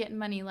was just getting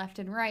money left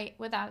and right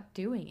without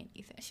doing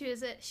anything.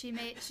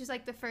 She's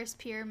like the first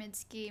pyramid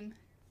scheme.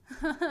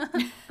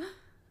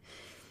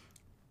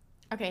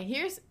 Okay,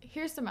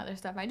 here's some other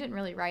stuff. I didn't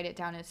really write it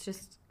down. It's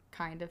just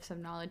kind of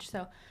some knowledge.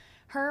 So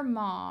her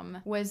mom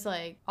was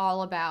like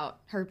all about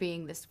her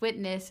being this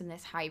witness and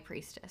this high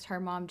priestess. Her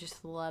mom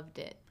just loved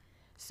it.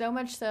 So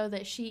much so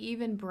that she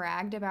even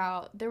bragged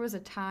about, there was a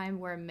time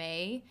where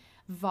May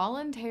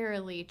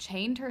voluntarily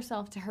chained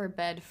herself to her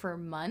bed for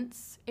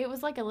months. It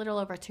was like a little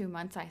over 2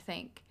 months, I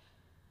think,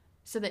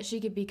 so that she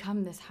could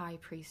become this high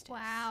priestess.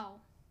 Wow.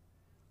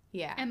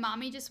 Yeah. And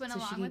mommy just went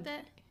along with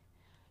it?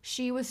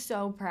 She was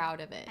so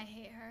proud of it. I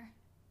hate her.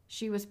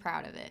 She was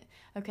proud of it.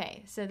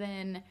 Okay, so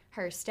then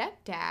her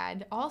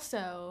stepdad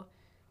also,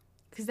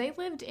 because they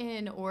lived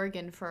in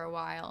Oregon for a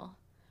while,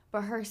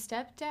 but her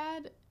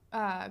stepdad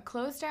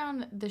closed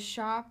down the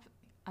shop.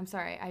 I'm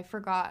sorry, I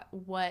forgot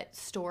what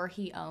store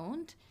he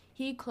owned.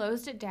 He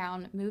closed it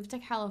down, moved to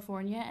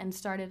California, and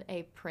started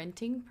a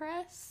printing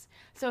press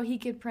so he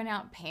could print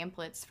out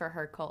pamphlets for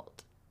her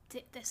cult.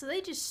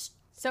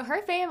 So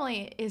her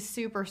family is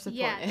super supportive.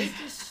 Yeah, they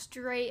just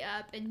straight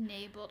up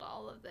enabled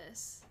all of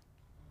this.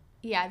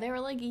 Yeah, they were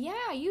like,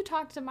 yeah, you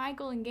talked to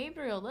Michael and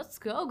Gabriel. Let's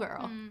go,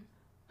 girl.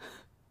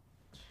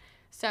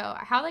 So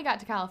how they got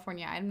to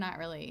California, I'm not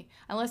really,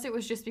 unless it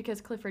was just because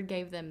Clifford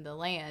gave them the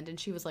land and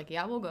she was like,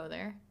 yeah, we'll go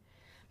there.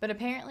 But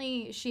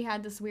apparently she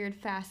had this weird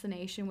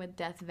fascination with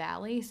Death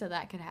Valley, so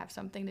that could have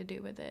something to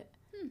do with it.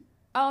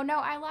 Oh, no,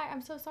 I lied.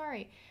 I'm so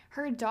sorry.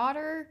 Her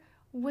daughter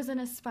was an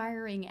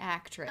aspiring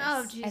actress.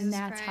 Oh, Jesus And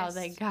that's Christ. how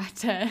they got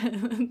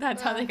to,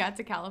 how they got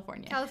to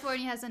California.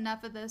 California has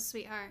enough of this,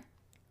 sweetheart.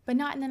 But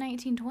not in the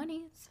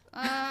 1920s.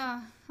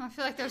 I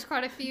feel like there's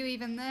quite a few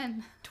even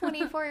then.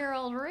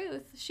 24-year-old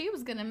Ruth, she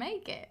was going to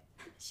make it.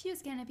 She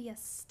was going to be a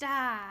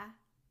star.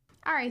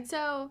 All right,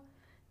 so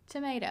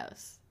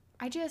tomatoes.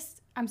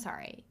 I'm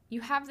sorry.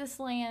 You have this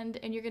land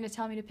and you're going to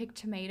tell me to pick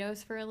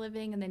tomatoes for a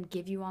living and then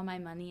give you all my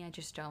money? I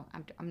just don't.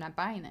 I'm not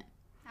buying it.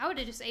 I would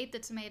have just ate the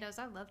tomatoes.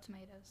 I love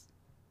tomatoes.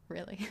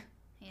 Really?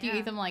 Yeah. Do you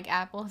eat them like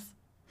apples?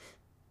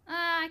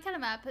 I kind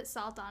of put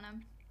salt on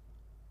them.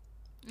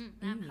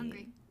 I'm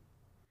hungry.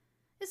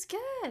 It's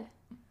good.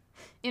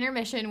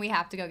 Intermission, we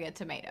have to go get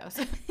tomatoes.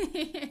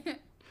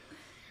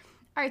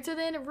 All right, so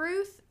then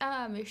Ruth,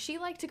 she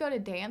liked to go to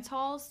dance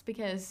halls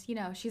because, you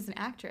know, she's an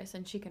actress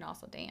and she can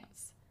also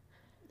dance.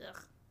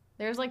 Ugh.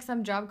 There's like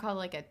some job called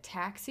like a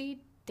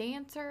taxi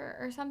dancer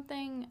or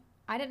something.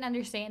 I didn't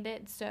understand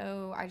it,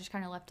 so I just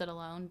kind of left it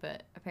alone,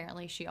 but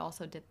apparently she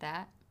also did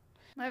that.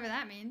 Whatever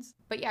that means.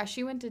 But yeah,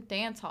 she went to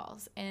dance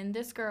halls, and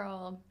this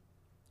girl,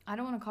 I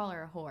don't want to call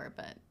her a whore,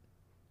 but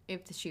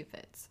if the shoe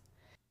fits.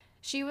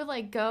 She would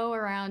like go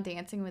around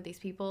dancing with these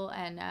people,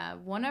 and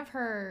one of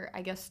her,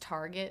 I guess,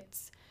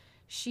 targets,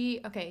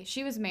 she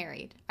was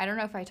married. I don't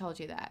know if I told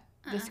you that.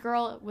 This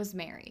girl was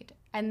married,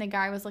 and the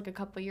guy was like a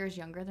couple years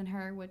younger than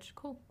her, which,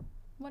 cool,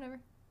 whatever.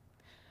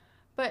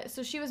 But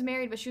so she was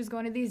married, but she was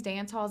going to these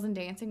dance halls and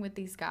dancing with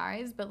these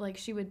guys, but like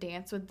she would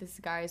dance with these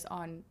guys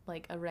on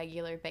like a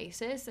regular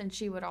basis, and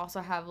she would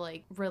also have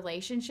like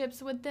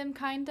relationships with them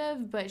kind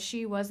of, but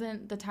she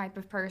wasn't the type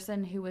of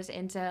person who was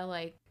into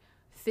like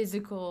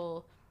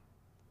physical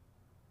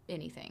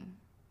anything.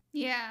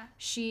 Yeah.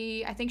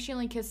 I think she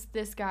only kissed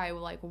this guy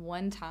like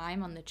one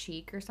time on the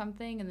cheek or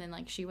something, and then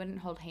like she wouldn't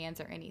hold hands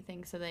or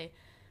anything, so they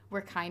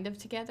were kind of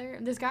together.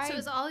 This guy, So it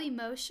was all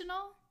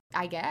emotional?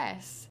 I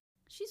guess.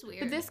 She's weird.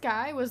 But this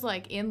guy was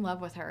like in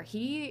love with her.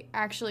 He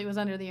actually was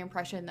under the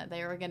impression that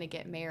they were going to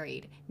get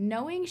married,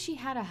 knowing she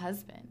had a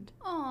husband.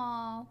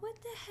 Aw, what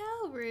the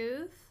hell,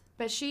 Ruth?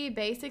 But she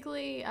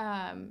basically,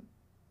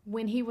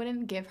 when he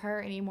wouldn't give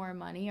her any more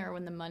money, or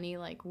when the money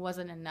like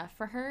wasn't enough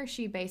for her,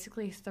 she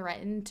basically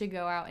threatened to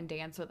go out and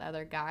dance with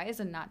other guys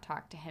and not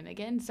talk to him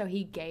again, so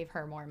he gave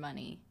her more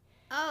money.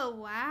 Oh,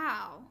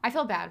 wow. I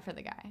feel bad for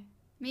the guy.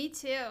 Me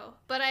too.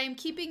 But I am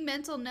keeping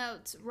mental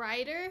notes.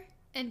 Writer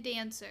and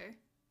dancer.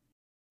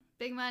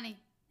 Big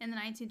money in the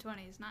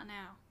 1920s, not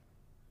now.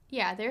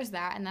 Yeah, there's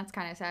that, and that's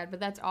kind of sad, but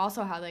that's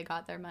also how they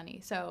got their money.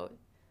 So,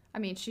 I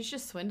mean, she's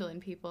just swindling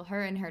people,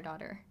 her and her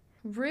daughter.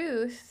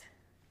 Ruth,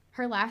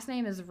 her last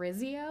name is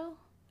Rizzio,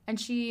 and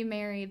she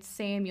married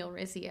Samuel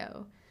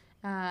Rizzio.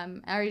 I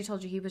already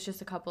told you he was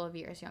just a couple of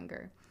years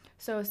younger.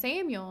 So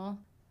Samuel,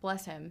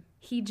 bless him,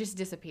 he just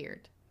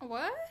disappeared.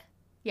 What?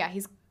 Yeah,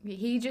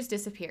 he just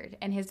disappeared,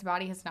 and his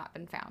body has not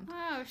been found.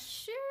 Oh,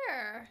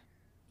 sure.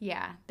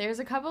 Yeah, there's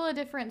a couple of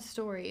different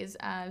stories.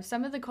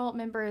 Some of the cult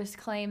members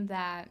claim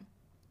that,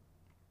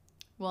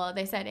 well,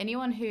 they said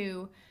anyone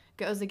who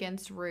goes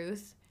against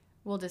Ruth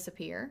will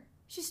disappear.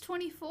 She's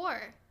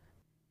 24.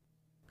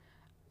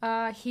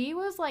 He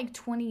was like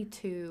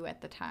 22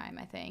 at the time,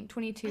 I think.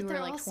 22 but or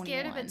they're like all 21.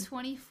 scared of a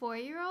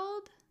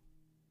 24-year-old?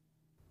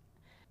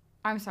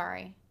 I'm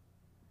sorry.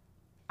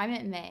 I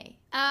meant May.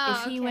 Oh,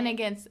 if he okay. went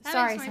against, that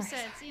sorry, makes more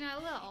sorry. sense. You know,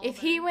 a little older. If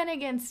he went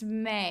against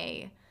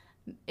May,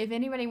 if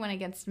anybody went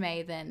against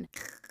May, then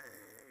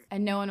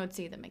and no one would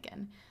see them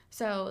again.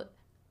 So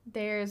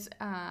there's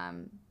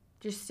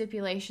just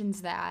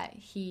stipulations that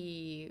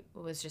he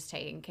was just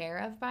taken care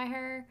of by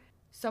her.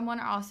 Someone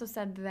also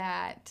said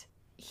that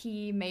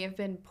he may have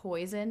been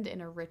poisoned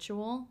in a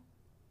ritual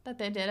that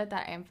they did at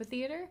that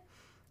amphitheater,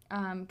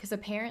 because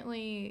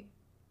apparently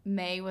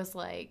May was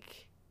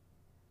like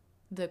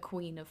the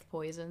queen of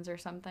poisons or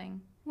something.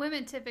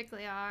 Women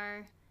typically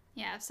are.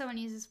 Yeah, if someone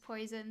uses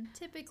poison,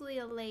 typically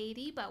a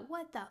lady, but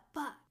what the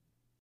fuck?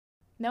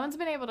 No one's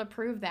been able to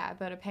prove that,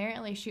 but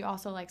apparently she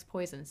also likes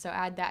poison, so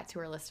add that to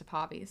her list of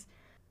hobbies.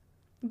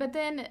 But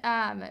then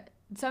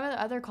some of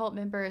the other cult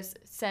members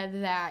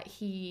said that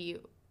he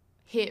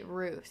hit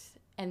Ruth,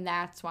 and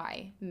that's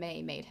why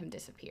May made him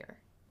disappear.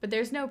 But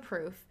there's no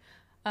proof.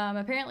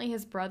 Apparently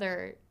his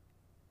brother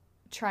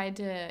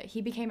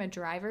he became a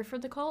driver for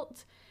the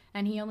cult,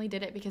 and he only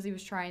did it because he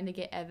was trying to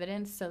get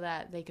evidence so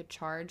that they could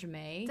charge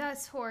May.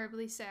 That's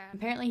horribly sad.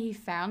 Apparently he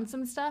found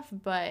some stuff,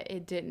 but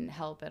it didn't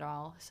help at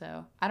all.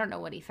 So I don't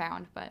know what he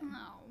found, but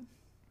No.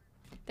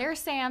 There's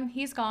Sam.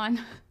 He's gone.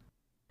 All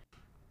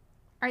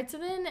right, so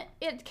then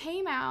it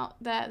came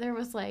out that there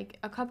was like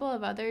a couple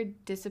of other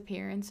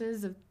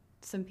disappearances of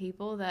some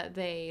people that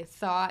they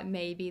thought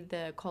maybe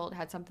the cult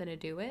had something to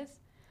do with.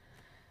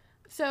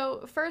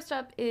 So first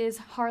up is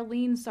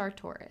Harlene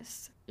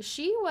Sartoris.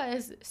 She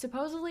was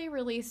supposedly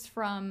released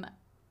from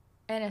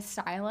an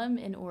asylum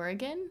in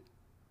Oregon,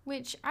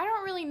 which I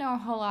don't really know a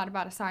whole lot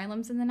about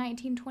asylums in the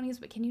 1920s,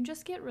 but can you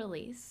just get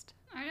released?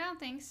 I don't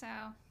think so.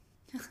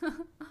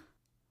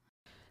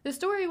 The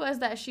story was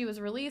that she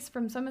was released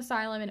from some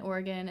asylum in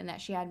Oregon and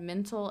that she had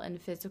mental and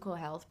physical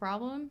health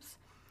problems.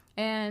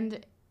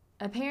 And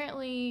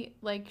apparently,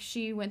 like,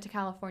 she went to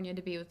California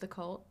to be with the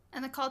cult.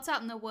 And the cult's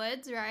out in the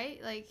woods, right?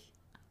 Like,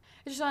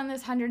 It's just on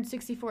this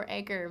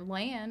 164-acre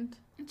land.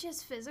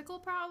 Just physical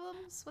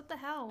problems? What the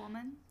hell,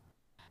 woman?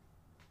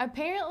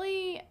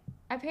 Apparently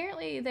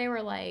they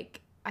were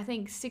like, I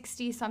think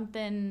 60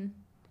 something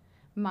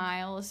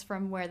miles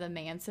from where the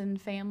Manson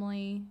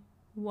family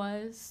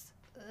was.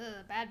 Ugh,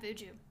 bad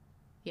voodoo.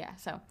 Yeah,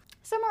 so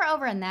somewhere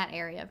over in that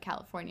area of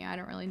California. I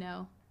don't really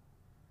know.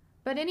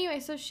 But anyway,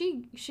 so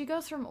she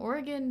goes from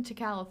Oregon to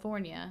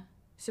California,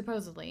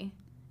 supposedly,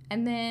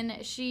 and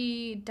then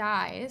she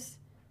dies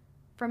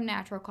from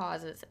natural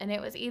causes. And it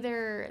was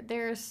either,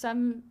 there's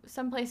some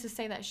places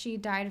say that she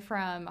died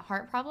from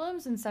heart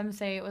problems, and some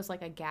say it was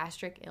like a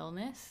gastric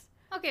illness.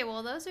 Okay,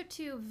 well, those are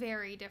two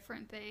very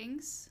different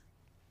things.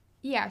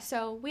 Yeah,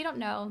 so we don't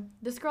know.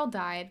 This girl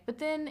died, but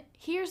then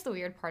here's the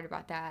weird part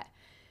about that.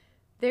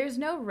 There's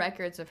no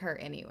records of her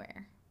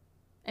anywhere.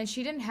 And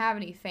she didn't have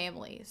any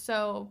family.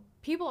 So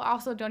people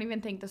also don't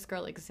even think this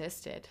girl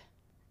existed.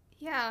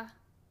 Yeah.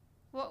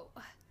 Well,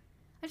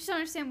 I just don't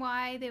understand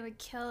why they would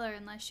kill her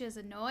unless she was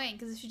annoying.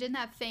 Because if she didn't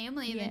have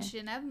family, then she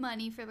didn't have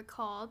money for the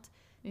cult.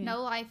 Yeah.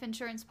 No life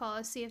insurance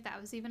policy, if that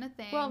was even a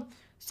thing. Well,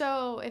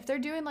 so if they're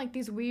doing like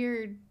these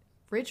weird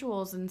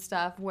rituals and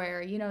stuff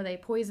where, you know, they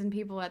poison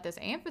people at this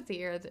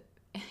amphitheater,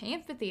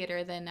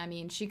 then I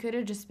mean, she could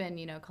have just been,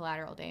 you know,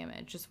 collateral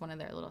damage, just one of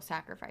their little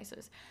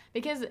sacrifices.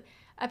 Because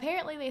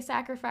apparently they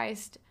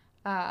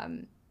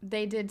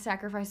did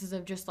sacrifices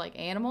of just like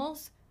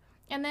animals,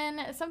 and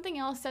then something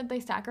else said they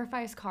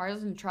sacrificed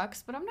cars and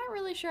trucks, but I'm not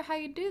really sure how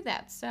you do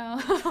that, so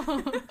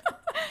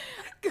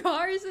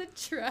cars and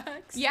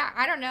trucks? Yeah,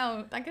 I don't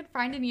know. I could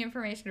find any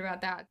information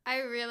about that. I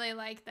really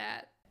like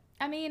that.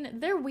 I mean,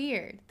 they're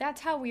weird.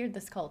 That's how weird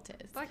this cult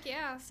is. Fuck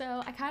yeah.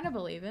 So I kind of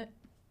believe it.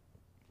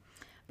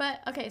 But,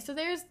 okay, so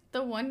there's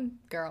the one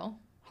girl,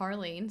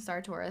 Harleen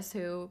Sartoris,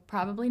 who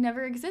probably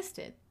never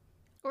existed.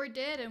 Or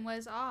did and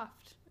was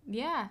offed.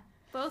 Yeah.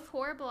 Both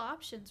horrible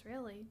options,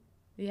 really.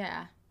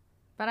 Yeah.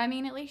 But, I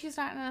mean, at least she's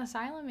not in an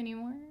asylum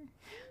anymore.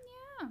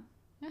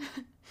 Yeah.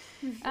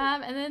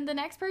 And then the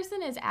next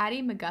person is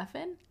Addie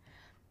McGuffin.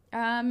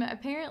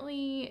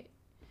 Apparently,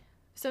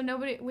 so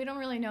we don't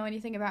really know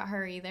anything about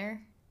her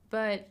either.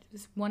 But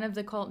one of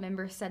the cult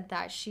members said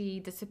that she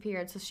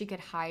disappeared so she could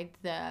hide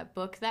the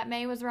book that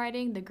May was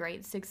writing, The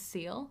Great Sixth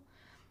Seal.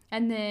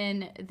 And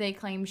then they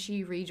claim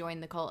she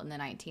rejoined the cult in the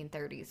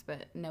 1930s,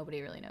 but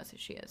nobody really knows who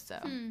she is. So,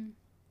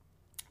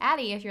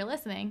 Addie, if you're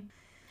listening.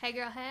 Hey,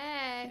 girl,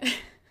 hey.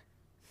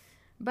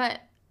 But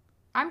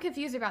I'm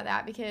confused about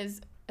that because,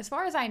 as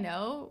far as I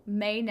know,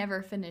 May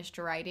never finished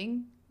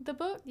writing the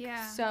book.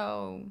 Yeah.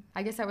 So,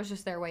 I guess that was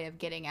just their way of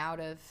getting out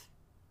of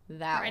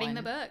that writing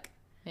the book.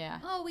 Yeah.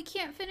 Oh, we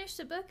can't finish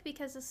the book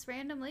because this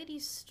random lady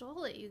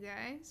stole it, you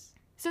guys.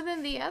 So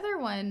then the other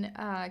one,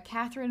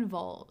 Catherine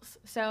Voles.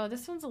 So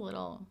this one's a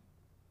little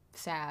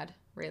sad,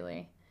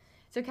 really.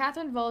 So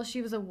Catherine Voles,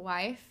 she was a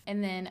wife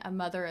and then a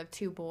mother of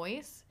 2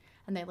 boys.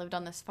 And they lived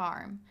on this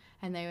farm.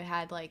 And they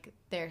had, like,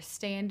 their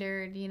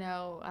standard, you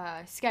know,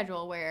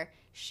 schedule where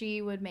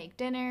she would make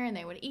dinner and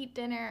they would eat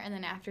dinner. And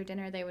then after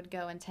dinner, they would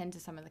go and tend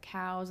to some of the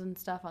cows and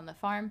stuff on the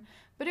farm.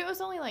 But it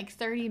was only, like,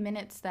 30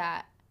 minutes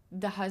that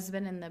the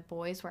husband and the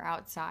boys were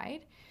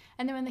outside.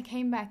 And then when they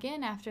came back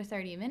in after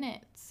 30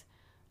 minutes,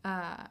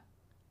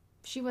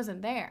 she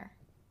wasn't there.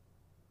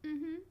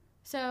 Mm-hmm.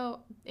 So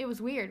it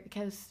was weird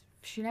because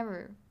she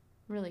never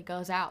really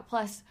goes out.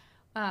 Plus,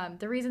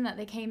 the reason that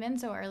they came in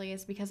so early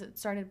is because it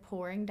started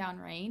pouring down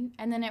rain.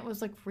 And then it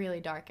was like really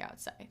dark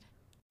outside.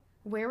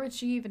 Where would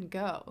she even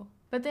go?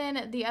 But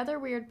then the other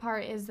weird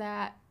part is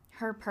that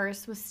her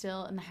purse was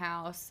still in the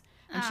house.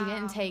 And she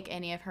didn't take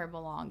any of her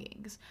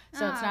belongings.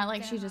 So it's not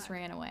like she just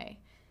ran away.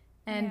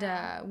 And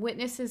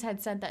witnesses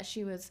had said that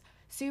she was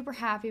super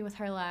happy with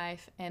her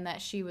life and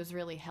that she was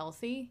really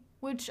healthy.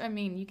 Which, I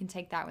mean, you can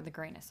take that with a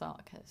grain of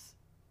salt because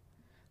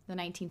the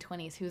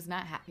 1920s, who's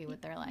not happy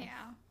with their life?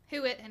 Yeah.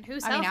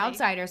 Who's healthy? I mean,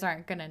 outsiders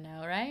aren't going to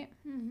know, right?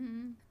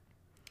 Mm-hmm.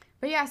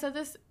 But yeah, so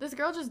this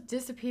girl just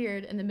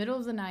disappeared in the middle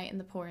of the night in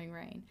the pouring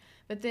rain.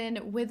 But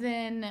then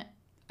within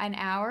an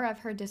hour of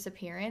her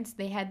disappearance,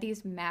 they had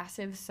these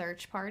massive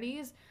search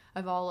parties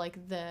of all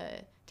like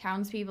the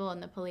townspeople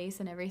and the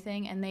police and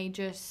everything, and they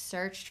just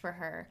searched for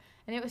her.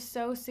 And it was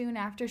so soon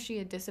after she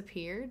had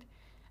disappeared,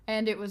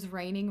 and it was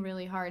raining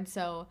really hard.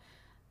 So,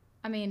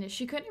 I mean,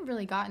 she couldn't have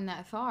really gotten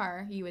that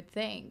far, you would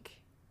think,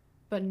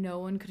 but no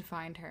one could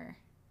find her.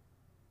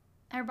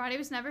 Her body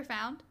was never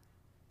found?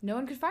 No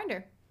one could find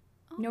her.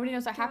 Oh, nobody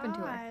knows what happened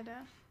to her.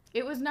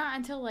 It was not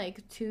until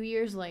like 2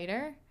 years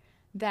later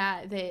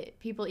that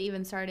people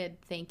even started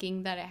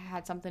thinking that it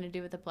had something to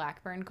do with the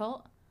Blackburn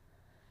cult.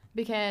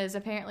 Because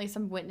apparently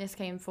some witness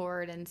came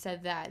forward and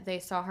said that they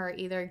saw her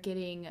either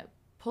getting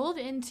pulled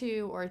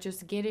into or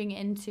just getting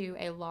into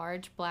a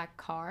large black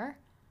car.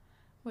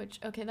 Which,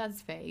 okay,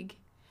 that's vague.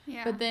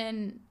 Yeah. But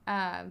then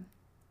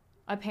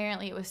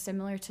apparently it was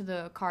similar to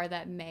the car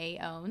that May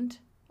owned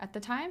at the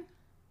time.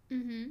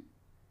 Mm-hmm.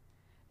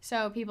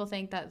 So people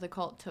think that the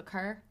cult took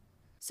her.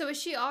 So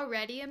was she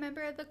already a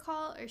member of the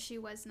cult or she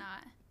was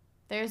not?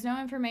 There's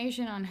no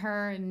information on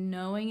her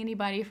knowing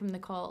anybody from the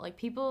cult. Like,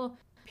 people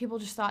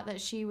just thought that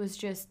she was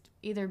just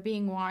either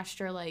being watched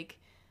or, like,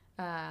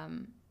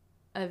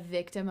 a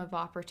victim of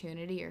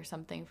opportunity or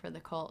something for the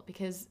cult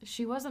because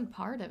she wasn't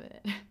part of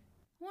it. I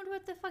wonder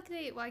what the fuck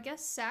well, I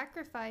guess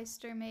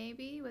sacrificed her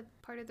maybe with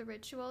part of the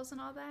rituals and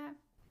all that.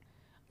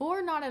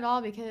 Or not at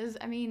all because,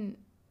 I mean,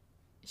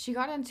 she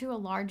got into a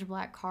large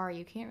black car.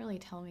 You can't really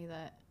tell me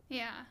that.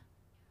 Yeah.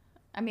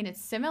 I mean,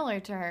 it's similar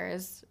to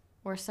hers,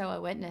 or so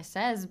a witness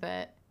says,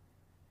 but...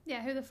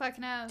 Yeah, who the fuck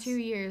knows? 2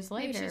 years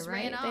later,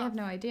 right? They have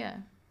no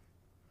idea.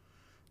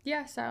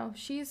 Yeah, so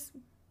she's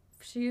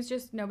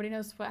just, nobody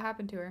knows what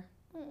happened to her.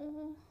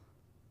 Oh.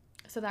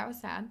 So that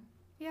was sad.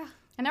 Yeah.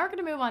 And now we're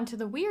going to move on to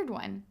the weird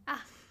one.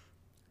 Ah.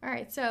 All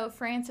right, so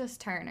Frances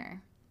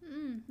Turner.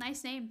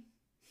 Nice name.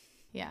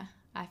 Yeah,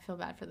 I feel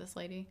bad for this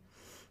lady.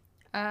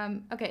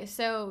 Okay,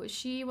 so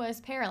she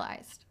was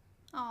paralyzed.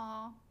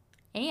 Aw.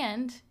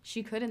 And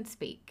she couldn't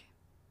speak.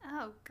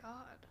 Oh,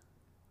 God.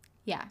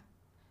 Yeah.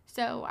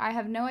 So I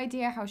have no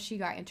idea how she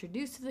got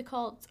introduced to the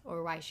cult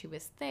or why she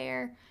was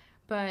there,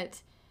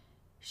 but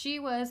she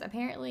was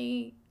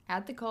apparently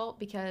at the cult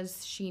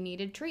because she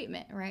needed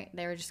treatment, right?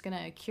 They were just going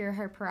to cure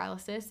her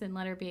paralysis and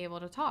let her be able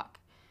to talk.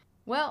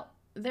 Well,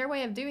 their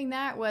way of doing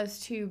that was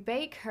to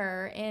bake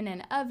her in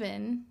an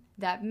oven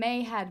that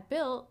May had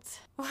built.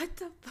 What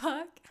the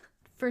fuck?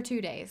 For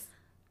 2 days.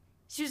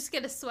 She's just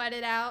going to sweat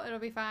it out. It'll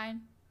be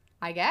fine.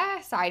 I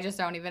guess. I just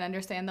don't even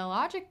understand the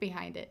logic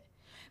behind it.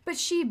 But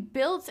she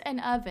built an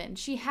oven.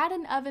 She had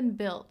an oven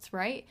built,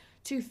 right?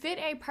 To fit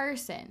a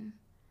person.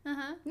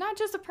 Uh-huh. Not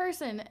just a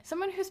person,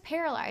 someone who's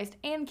paralyzed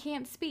and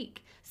can't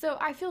speak. So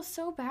I feel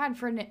so bad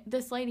for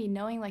this lady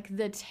knowing, like,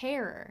 the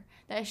terror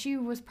that she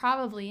was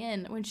probably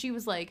in when she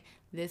was like,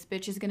 this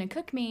bitch is gonna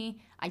cook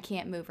me. I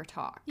can't move or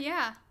talk.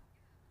 Yeah.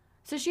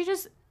 So she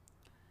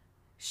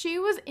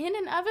was in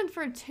an oven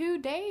for 2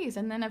 days,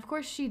 and then, of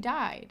course, she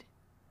died.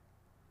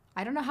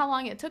 I don't know how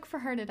long it took for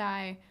her to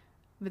die,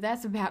 but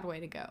that's a bad way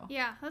to go.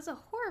 Yeah, that's a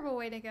horrible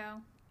way to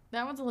go.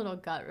 That one's a little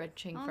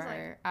gut-wrenching for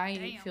her. Damn.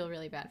 I feel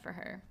really bad for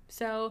her.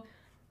 So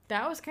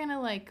that was kind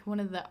of like one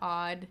of the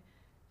odd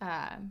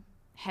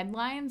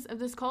headlines of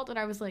this cult that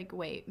I was like,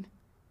 wait,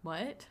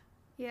 what?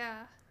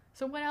 Yeah.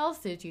 So what else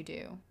did you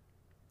do?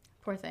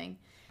 Poor thing.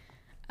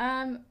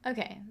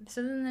 Okay,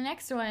 so then the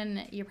next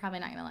one you're probably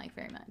not going to like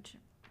very much.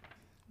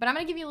 But I'm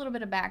going to give you a little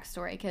bit of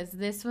backstory because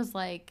this was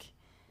like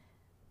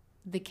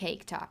the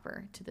cake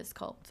topper to this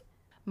cult.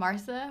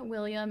 Martha,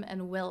 William,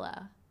 and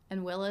Willa.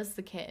 And Willa's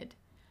the kid.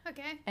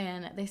 Okay.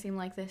 And they seem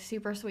like this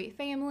super sweet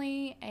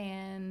family,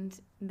 and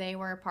they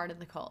were a part of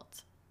the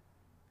cult.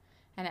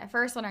 And at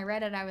first when I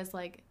read it, I was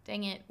like,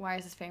 dang it, why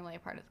is this family a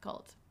part of the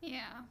cult?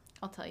 Yeah.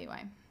 I'll tell you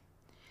why.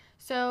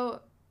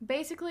 So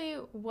basically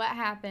what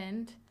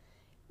happened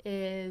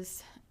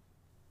is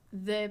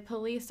the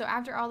police, so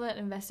after all that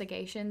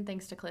investigation,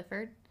 thanks to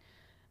Clifford,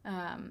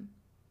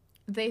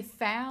 they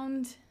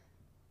found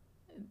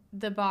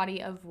the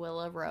body of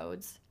Willa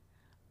Rhodes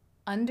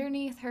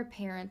underneath her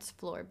parents'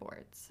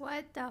 floorboards.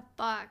 What the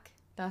fuck?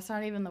 That's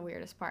not even the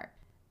weirdest part.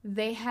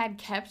 They had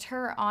kept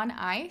her on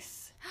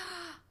ice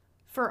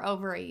for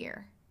over a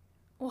year.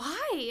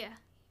 Why?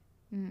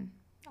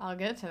 I'll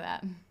get to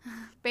that.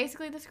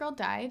 Basically, this girl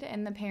died,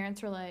 and the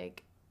parents were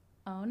like,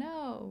 oh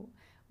no,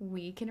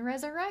 we can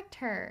resurrect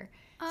her.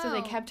 Oh. So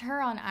they kept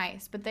her on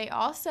ice, but they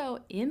also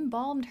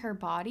embalmed her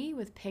body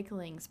with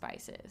pickling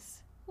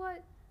spices.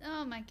 What?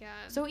 Oh my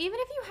god. So even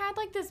if you had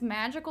like this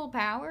magical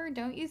power,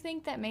 don't you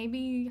think that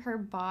maybe her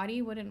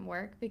body wouldn't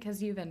work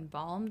because you've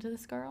embalmed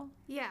this girl?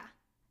 Yeah.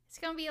 It's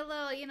gonna be a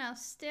little,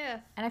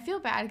 stiff. And I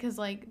feel bad because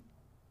like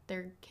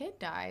their kid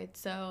died,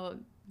 so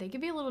they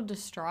could be a little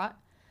distraught.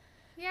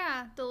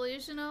 Yeah,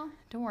 delusional.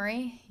 Don't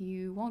worry,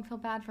 you won't feel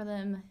bad for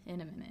them in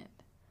a minute.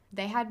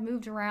 They had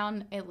moved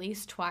around at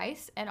least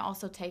twice and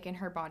also taken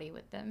her body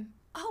with them.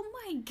 Oh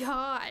my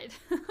god.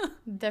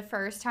 The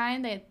first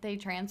time they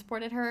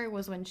transported her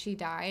was when she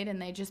died, and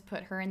they just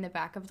put her in the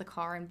back of the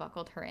car and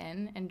buckled her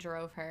in and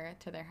drove her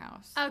to their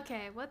house.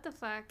 Okay, what the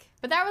fuck?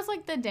 But that was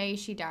like the day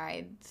she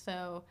died,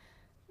 so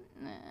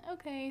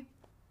okay.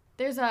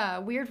 There's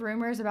weird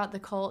rumors about the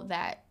cult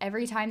that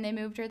every time they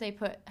moved her, they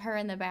put her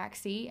in the back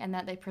seat and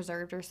that they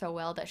preserved her so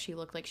well that she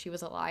looked like she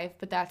was alive,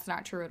 but that's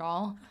not true at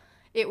all.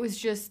 It was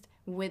just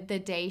with the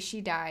day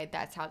she died,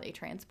 that's how they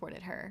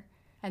transported her.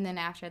 And then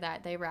after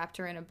that, they wrapped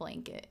her in a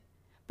blanket.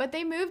 But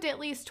they moved at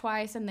least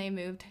twice, and they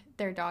moved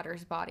their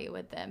daughter's body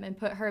with them and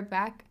put her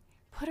back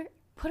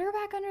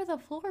under the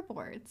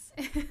floorboards.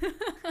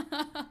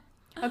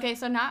 Okay,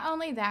 so not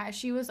only that,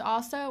 she was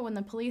also, when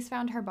the police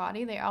found her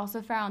body, they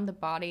also found the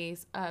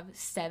bodies of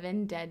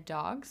 7 dead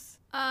dogs.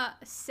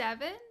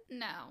 7?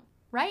 No.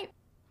 Right?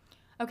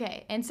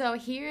 Okay, and so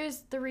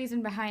here's the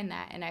reason behind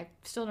that, and I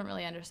still don't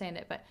really understand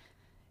it, but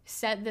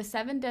the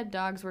 7 dead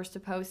dogs were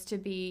supposed to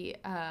be,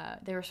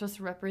 they were supposed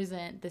to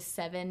represent the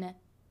 7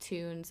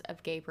 tunes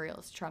of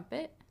Gabriel's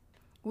trumpet,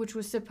 which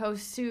was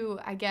supposed to,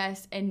 I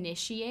guess,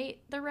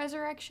 initiate the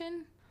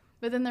resurrection.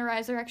 But then the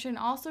resurrection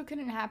also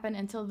couldn't happen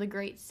until the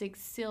Great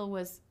Sixth Seal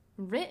was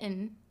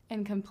written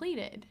and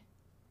completed.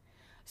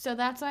 So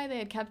that's why they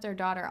had kept their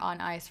daughter on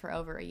ice for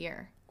over a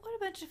year. What a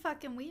bunch of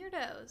fucking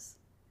weirdos.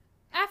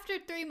 After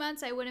 3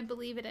 months, I wouldn't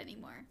believe it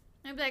anymore.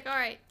 I'd be like, all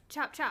right,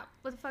 chop, chop.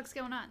 What the fuck's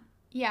going on?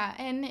 Yeah,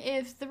 and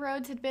if the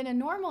Rhodes had been a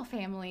normal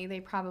family, they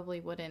probably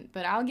wouldn't.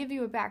 But I'll give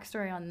you a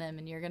backstory on them,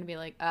 and you're going to be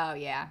like, oh,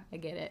 yeah, I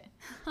get it.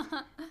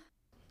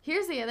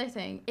 Here's the other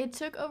thing. It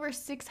took over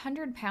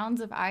 600 pounds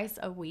of ice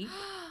a week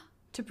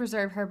to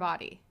preserve her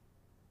body.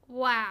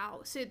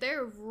 Wow. So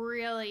they're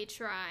really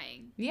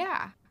trying.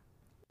 Yeah.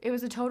 It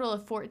was a total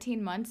of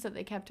 14 months that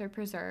they kept her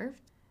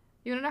preserved.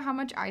 You want to know how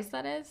much ice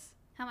that is?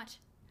 How much?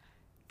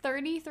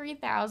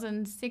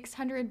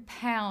 33,600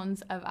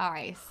 pounds of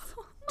ice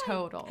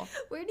total.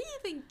 Where do you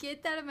even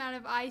get that amount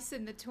of ice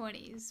in the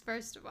 20s,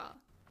 first of all?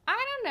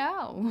 I don't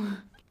know.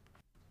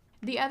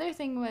 The other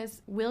thing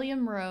was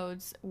William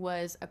Rhodes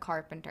was a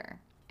carpenter.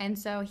 And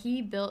so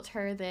he built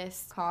her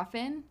this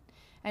coffin,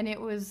 and it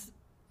was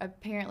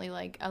apparently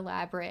like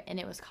elaborate, and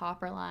it was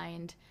copper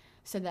lined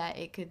so that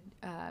it could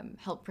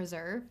help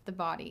preserve the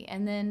body.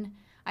 And then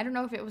I don't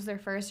know if it was their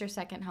first or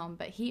second home,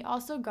 but he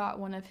also got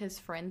one of his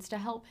friends to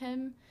help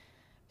him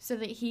so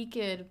that he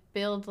could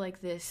build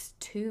like this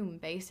tomb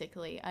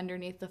basically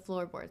underneath the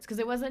floorboards. Because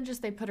it wasn't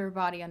just they put her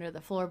body under the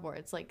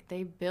floorboards, like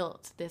they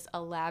built this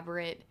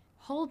elaborate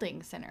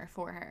holding center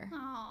for her.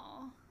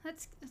 Oh,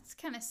 that's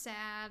kind of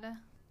sad.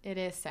 It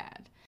is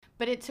sad.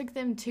 But it took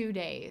them 2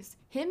 days.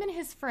 Him and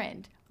his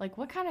friend. Like,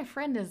 what kind of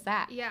friend is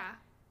that? Yeah.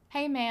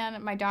 Hey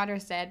man, my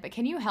daughter's dead, but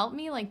can you help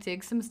me like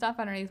dig some stuff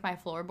underneath my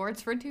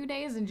floorboards for 2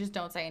 days and just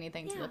don't say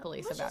anything to the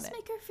police about it? Let's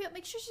just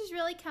make sure she's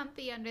really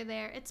comfy under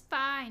there. It's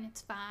fine.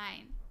 It's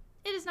fine.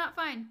 It is not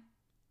fine.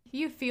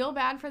 You feel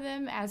bad for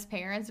them as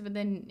parents, but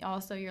then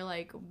also you're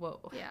like,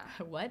 whoa, yeah.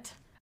 What?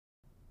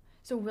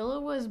 So Willow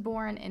was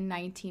born in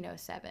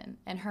 1907,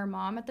 and her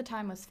mom at the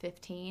time was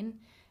 15,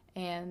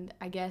 and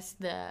I guess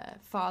the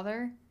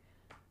father,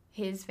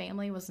 his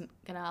family wasn't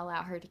going to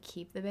allow her to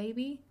keep the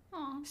baby.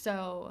 Aww.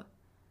 So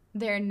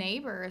their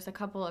neighbors, a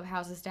couple of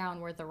houses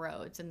down, were the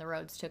Rhodes, and the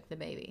Rhodes took the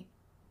baby.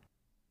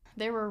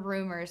 There were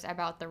rumors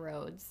about the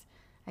Rhodes,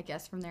 I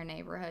guess, from their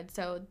neighborhood.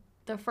 So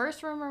the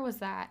first rumor was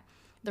that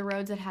the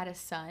Rhodes had had a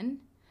son,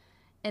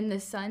 and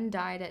the son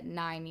died at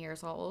 9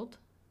 years old.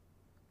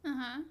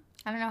 Uh-huh.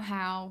 I don't know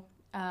how,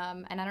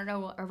 and I don't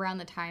know around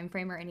the time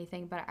frame or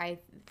anything, but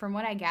from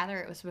what I gather,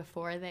 it was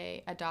before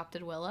they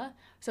adopted Willa,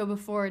 so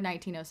before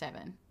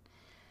 1907.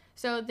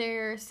 So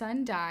their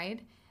son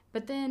died,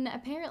 but then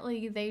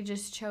apparently they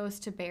just chose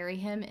to bury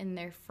him in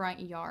their front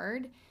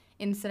yard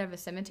instead of a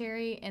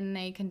cemetery, and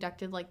they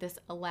conducted like this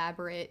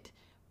elaborate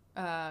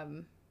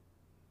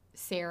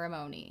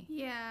ceremony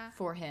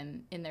for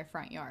him in their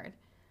front yard.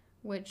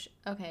 Which,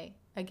 okay,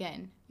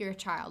 again, your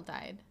child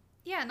died.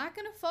 Yeah, not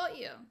gonna fault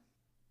you.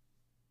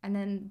 And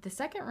then the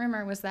second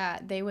rumor was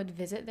that they would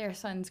visit their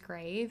son's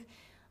grave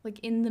like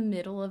in the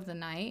middle of the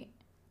night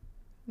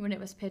when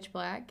it was pitch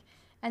black.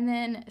 And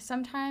then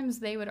sometimes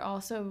they would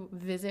also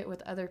visit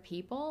with other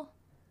people,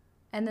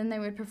 and then they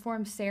would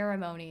perform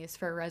ceremonies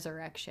for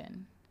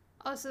resurrection.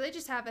 Oh, so they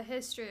just have a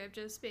history of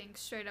just being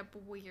straight up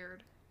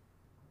weird.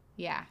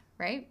 Yeah,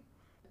 right?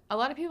 A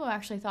lot of people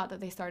actually thought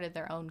that they started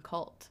their own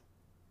cult.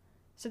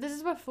 So this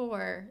is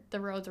before the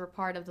Rhodes were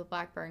part of the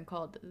Blackburn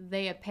cult.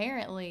 They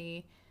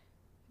apparently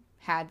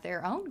had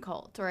their own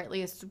cult, or at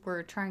least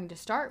were trying to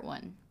start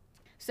one.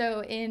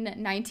 So in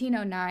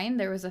 1909,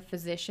 there was a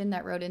physician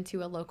that wrote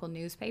into a local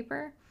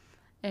newspaper,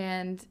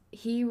 and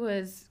he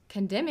was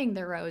condemning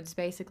the Rhodes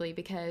basically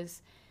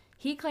because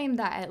he claimed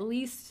that at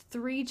least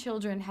 3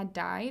 children had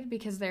died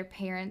because their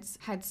parents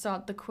had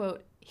sought the,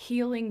 quote,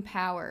 healing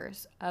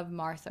powers of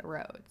Martha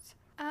Rhodes.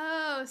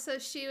 Oh, so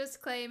she was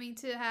claiming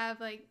to have,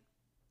 like,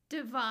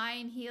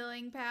 divine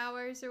healing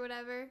powers or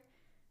whatever.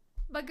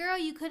 But girl,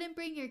 you couldn't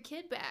bring your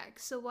kid back,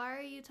 so why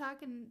are you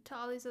talking to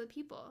all these other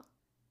people?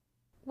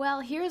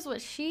 Well, here's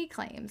what she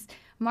claims.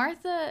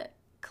 Martha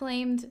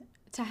claimed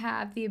to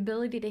have the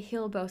ability to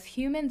heal both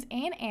humans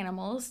and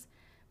animals.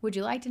 Would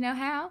you like to know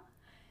how?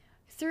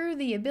 Through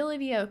the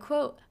ability of,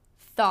 quote,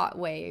 thought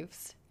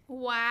waves.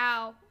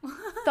 Wow.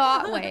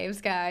 Thought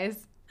waves,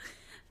 guys.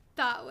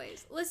 Thought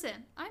waves.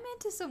 Listen, I'm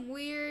into some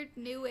weird,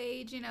 new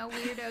age,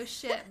 weirdo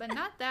shit, but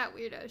not that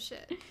weirdo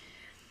shit.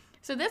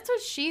 So that's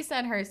what she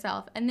said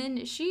herself. And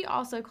then she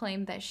also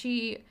claimed that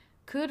she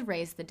could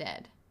raise the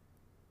dead.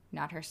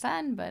 Not her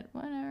son, but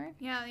whatever.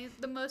 Yeah,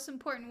 the most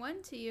important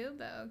one to you,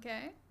 but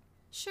okay.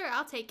 Sure,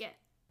 I'll take it.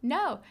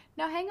 No,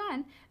 hang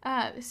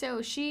on.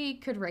 So she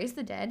could raise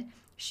the dead.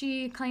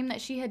 She claimed that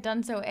she had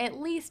done so at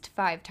least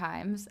 5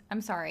 times.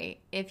 I'm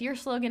sorry. If your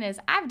slogan is,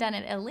 I've done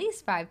it at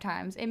least 5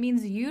 times, it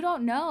means you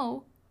don't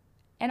know.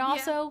 And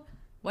also,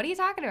 What are you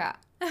talking about?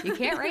 You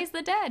can't raise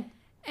the dead.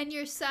 And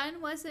your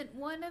son wasn't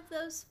one of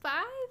those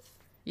 5?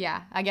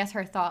 Yeah, I guess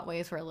her thought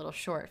waves were a little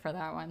short for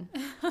that one.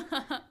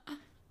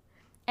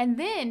 And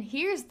then,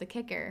 here's the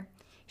kicker.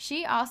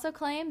 She also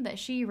claimed that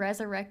she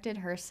resurrected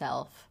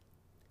herself.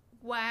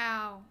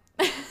 Wow.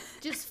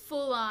 Just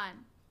full on.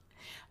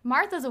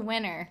 Martha's a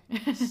winner.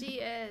 She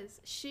is.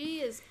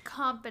 She is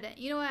competent.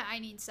 You know what? I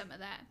need some of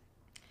that.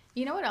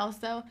 You know what else,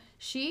 though?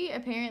 She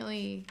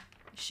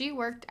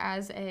worked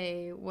as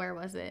a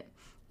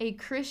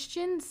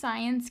Christian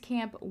Science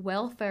camp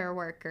welfare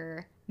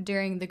worker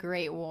during the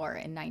Great War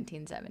in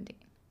 1917?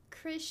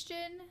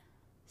 Christian,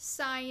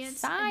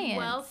 science, and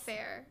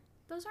welfare.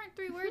 Those aren't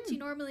three words you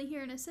normally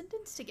hear in a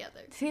sentence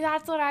together. See,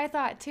 that's what I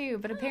thought too,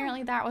 but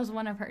apparently that was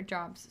one of her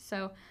jobs.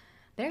 So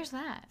there's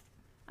that.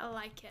 I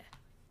like it.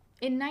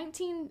 In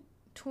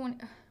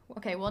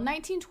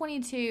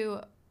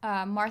 1922,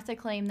 Martha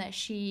claimed that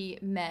she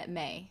met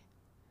May.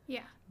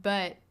 Yeah.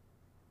 But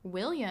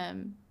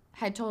William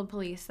had told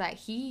police that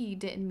he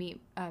didn't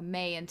meet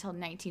May until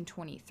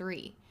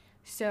 1923.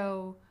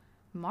 So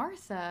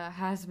Martha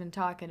has been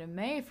talking to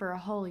May for a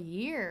whole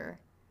year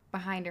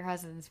behind her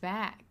husband's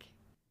back.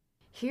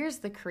 Here's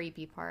the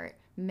creepy part.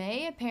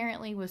 May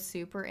apparently was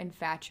super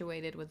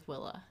infatuated with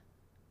Willa.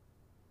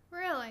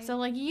 Really? So,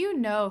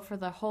 for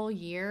the whole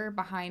year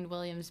behind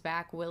William's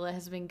back, Willa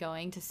has been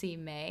going to see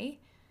May.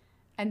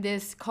 And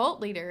this cult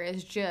leader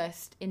is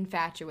just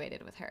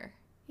infatuated with her.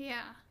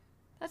 Yeah.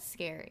 That's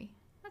scary.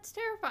 That's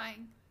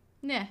terrifying.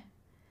 Yeah.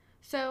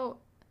 So,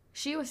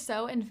 she was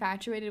so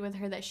infatuated with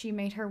her that she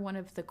made her one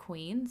of the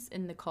queens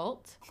in the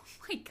cult. Oh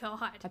my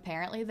God.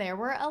 Apparently, there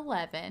were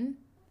 11.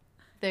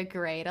 The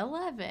Great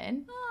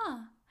 11.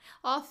 Ah.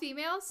 All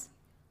females?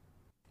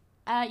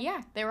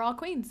 Yeah, they were all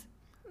queens.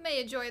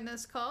 May join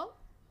this cult.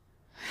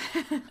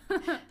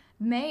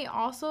 May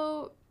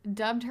also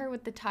dubbed her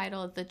with the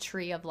title of the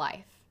Tree of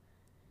Life.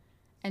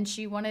 And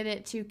she wanted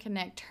it to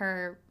connect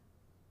her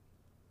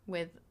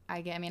with,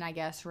 I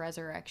guess,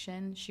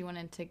 resurrection. She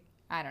wanted to,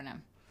 I don't know.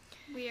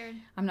 Weird.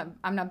 I'm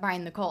not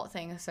buying the cult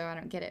thing, so I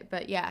don't get it.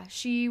 But yeah,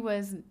 she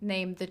was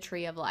named the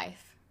Tree of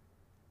Life.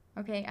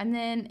 Okay, and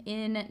then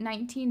in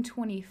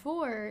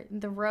 1924,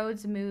 the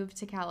Rhodes moved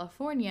to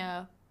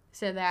California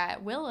so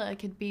that Willa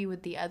could be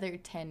with the other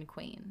 10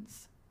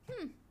 queens.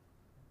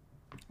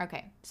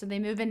 Okay, so they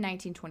move in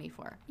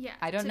 1924. Yeah.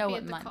 I don't know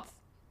what month. Cult.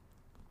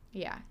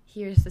 Yeah,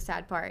 here's the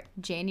sad part.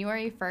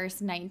 January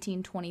 1st,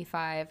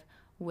 1925,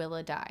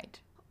 Willa died.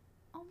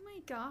 Oh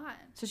my God.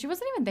 So she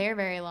wasn't even there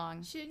very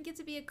long. She didn't get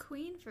to be a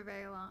queen for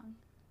very long.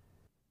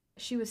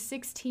 She was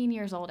 16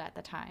 years old at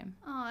the time.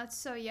 Oh, that's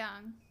so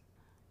young.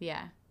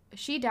 Yeah.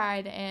 She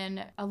died,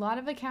 and a lot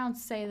of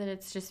accounts say that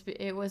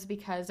it was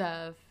because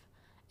of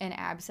an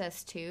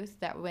abscess tooth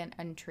that went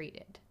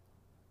untreated.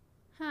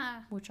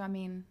 Huh. Which,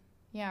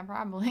 yeah,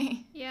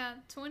 probably. Yeah,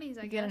 20s, I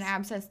guess. You get an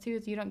abscess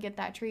tooth, you don't get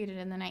that treated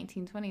in the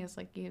 1920s.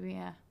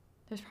 Yeah,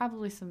 there's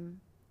probably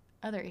some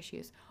other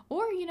issues.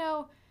 Or,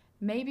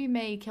 maybe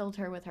May killed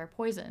her with her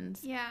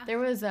poisons. Yeah. There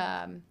was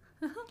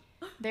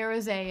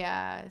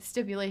a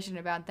stipulation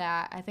about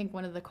that. I think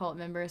one of the cult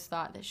members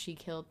thought that she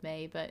killed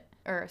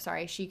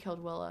she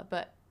killed Willa,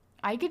 but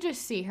I could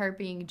just see her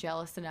being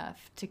jealous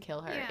enough to kill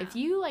her. Yeah. If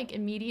you,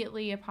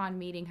 immediately upon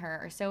meeting her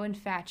are so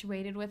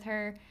infatuated with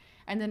her,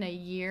 and then a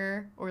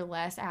year or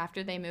less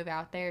after they move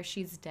out there,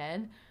 she's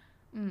dead.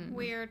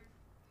 Weird.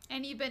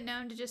 And you've been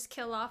known to just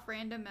kill off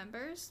random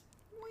members?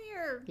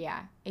 Weird.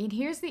 Yeah. And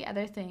here's the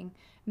other thing.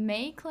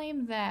 May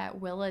claimed that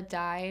Willa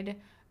died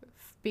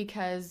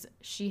because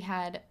she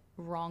had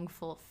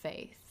wrongful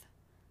faith.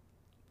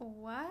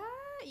 What?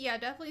 Yeah,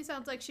 definitely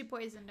sounds like she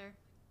poisoned her.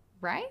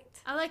 Right?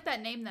 I like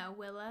that name, though,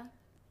 Willa.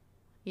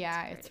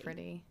 Yeah, it's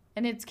pretty.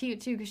 And it's cute,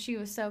 too, because she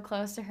was so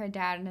close to her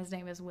dad, and his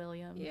name is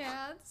William.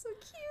 Yeah, it's so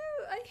cute.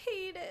 I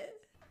hate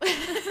it.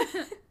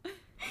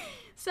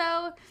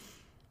 So,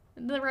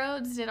 the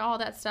Rhodes did all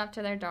that stuff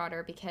to their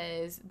daughter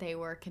because they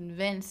were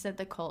convinced that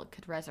the cult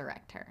could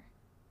resurrect her.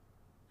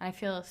 I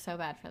feel so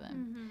bad for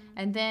them. Mm-hmm.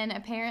 And then,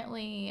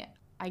 apparently,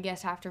 I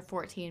guess after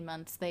 14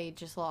 months, they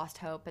just lost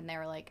hope, and they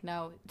were like,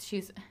 no,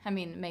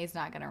 May's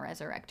not going to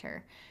resurrect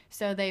her.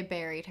 So they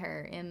buried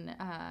her in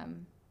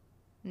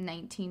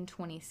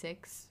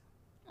 1926.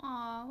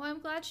 Aw, well, I'm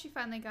glad she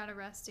finally got a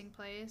resting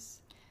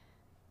place.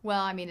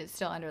 Well, it's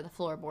still under the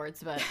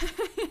floorboards, but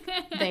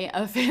they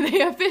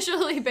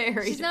officially buried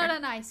her. She's not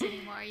on ice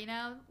anymore,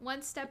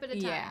 one step at a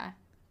time. Yeah.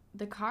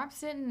 The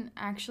cops didn't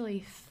actually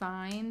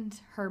find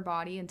her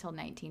body until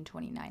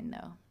 1929,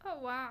 though. Oh,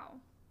 wow.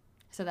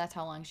 So that's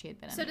how long she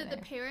had been under there. So did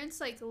the parents,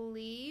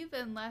 leave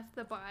and left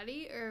the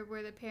body, or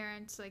were the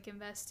parents,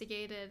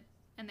 investigated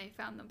and they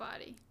found the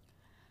body?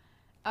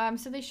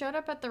 So they showed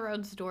up at the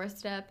Rhodes'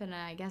 doorstep, and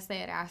I guess they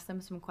had asked them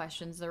some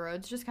questions. The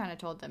Rhodes just kind of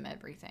told them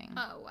everything.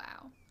 Oh,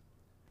 wow.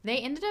 They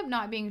ended up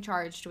not being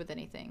charged with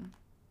anything.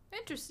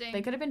 Interesting.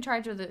 They could have been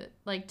charged with,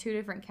 2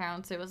 different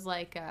counts. It was,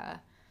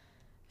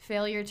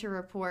 failure to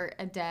report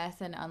a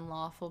death and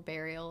unlawful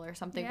burial or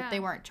something, but they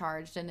weren't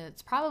charged, and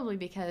it's probably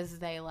because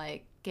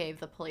they,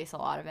 gave the police a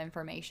lot of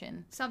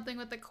information. Something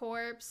with the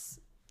corpse.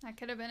 That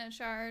could have been a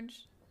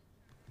charge.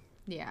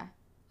 Yeah.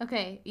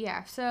 Okay,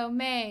 yeah. So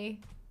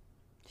May,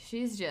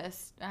 she's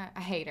just,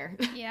 I hate her.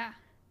 Yeah.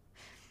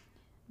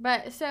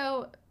 But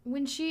so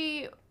when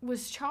she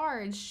was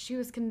charged, she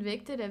was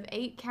convicted of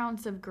 8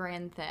 counts of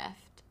grand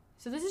theft.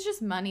 So this is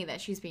just money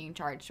that she's being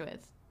charged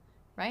with,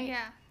 right?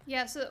 Yeah.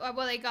 Yeah, so,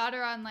 they got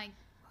her on,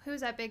 who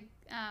was that big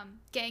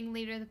gang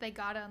leader that they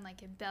got on,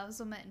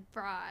 embezzlement and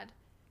fraud?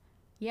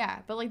 Yeah,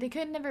 but, they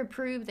couldn't ever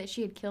prove that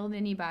she had killed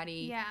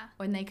anybody. Yeah.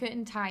 When they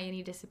couldn't tie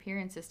any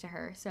disappearances to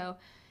her. So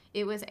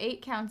it was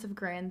 8 counts of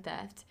grand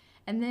theft.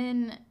 And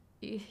then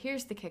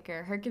here's the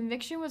kicker. Her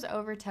conviction was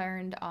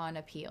overturned on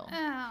appeal.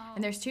 Oh,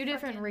 and there's two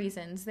different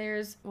reasons.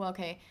 I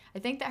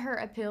think that her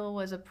appeal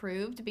was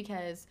approved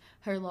because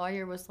her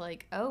lawyer was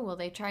like, oh, well,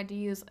 they tried to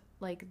use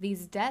like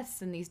these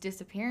deaths and these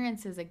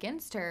disappearances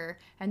against her,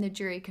 and the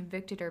jury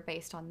convicted her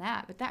based on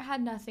that. But that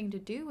had nothing to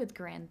do with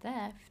grand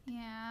theft.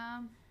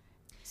 Yeah.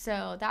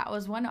 So that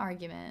was one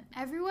argument.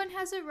 Everyone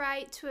has a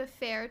right to a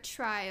fair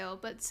trial,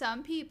 but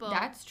some people...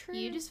 That's true.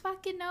 You just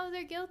fucking know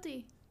they're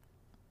guilty.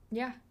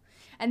 Yeah.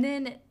 And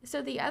then,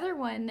 so the other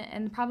one,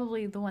 and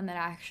probably the one that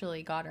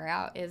actually got her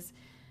out, is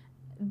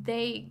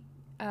the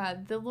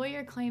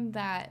lawyer claimed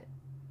that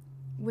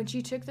when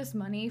she took this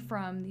money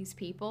from these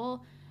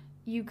people,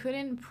 you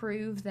couldn't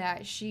prove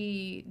that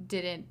she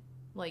didn't,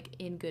 like,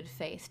 in good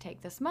faith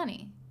take this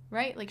money,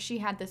 right? Like, she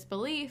had this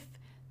belief.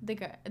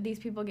 These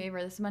people gave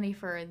her this money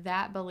for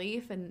that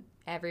belief, and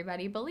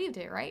everybody believed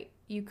it, right?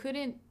 You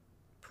couldn't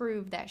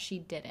prove that she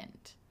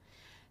didn't.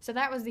 So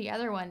that was the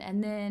other one.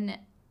 And then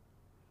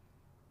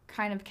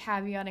kind of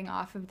caveating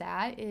off of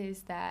that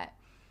is that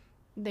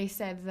they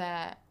said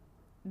that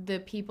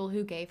the people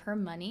who gave her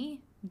money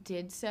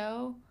did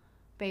so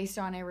based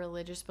on a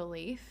religious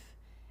belief,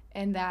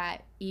 and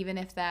that even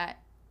if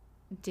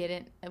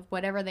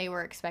whatever they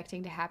were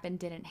expecting to happen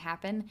didn't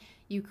happen,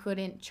 you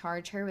couldn't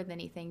charge her with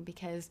anything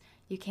because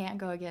you can't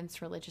go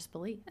against religious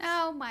beliefs.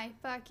 Oh my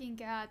fucking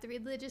God, the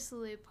religious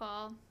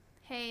loophole.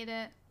 Hate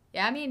it.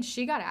 Yeah, I mean,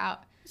 she got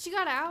out. She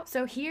got out?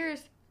 So she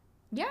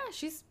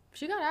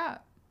got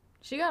out.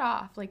 She got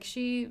off. Like,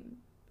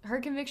 her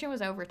conviction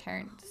was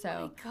overturned.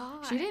 So my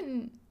God. she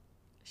didn't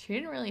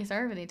really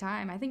serve any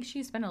time. I think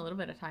she spent a little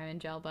bit of time in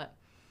jail, but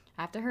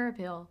after her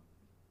appeal,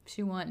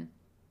 she won.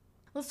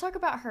 Let's talk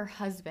about her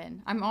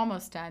husband. I'm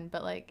almost done,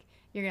 but, like,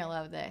 you're going to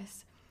love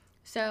this.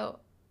 So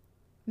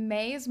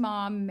May's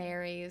mom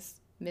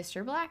marries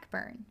Mr.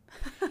 Blackburn.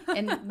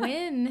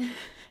 And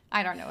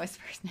I don't know his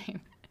first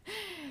name.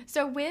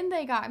 So when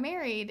they got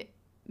married,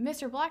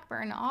 Mr.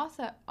 Blackburn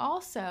also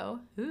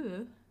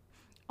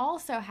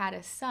had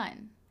a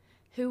son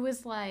who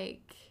was,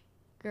 like,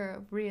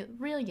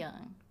 real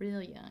young,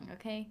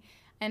 okay?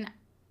 And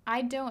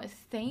I don't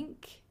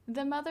think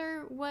the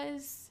mother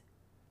was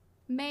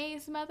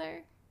May's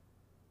mother,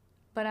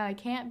 but I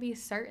can't be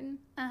certain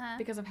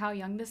because of how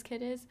young this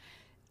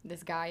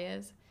guy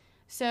is.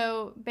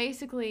 So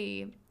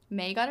basically,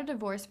 May got a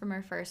divorce from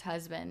her first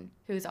husband,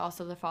 who's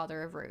also the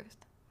father of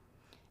Ruth.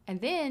 And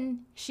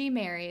then she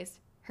marries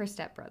her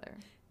stepbrother.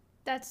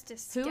 That's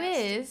disgusting.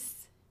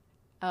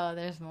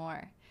 There's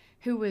more.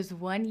 Who was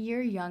 1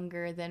 year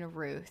younger than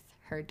Ruth,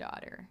 her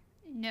daughter.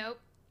 Nope.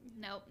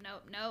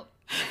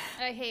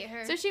 I hate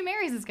her. So she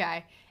marries this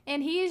guy,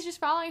 and he is just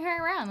following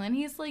her around, and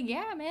he's like,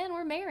 yeah, man,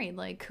 we're married.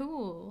 Like,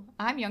 cool.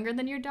 I'm younger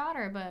than your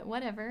daughter, but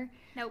whatever.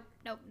 Nope.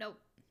 All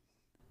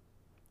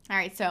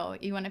right, so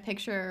you want a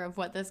picture of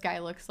what this guy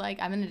looks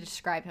like? I'm going to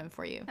describe him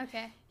for you.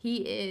 Okay. He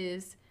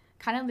is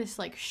kind of this,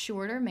 like,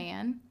 shorter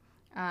man,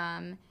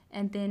 and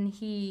then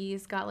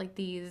he's got, like,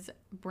 these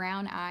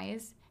brown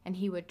eyes, and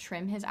he would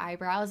trim his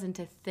eyebrows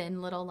into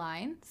thin little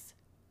lines.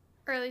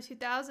 Early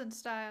 2000s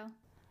style.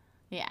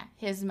 Yeah,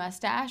 his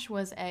mustache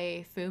was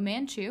a Fu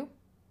Manchu.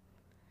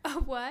 A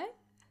what?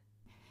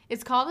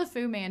 It's called a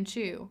Fu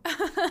Manchu.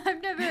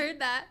 I've never heard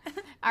that.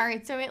 All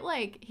right, so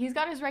he's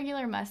got his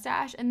regular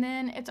mustache, and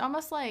then it's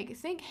almost like,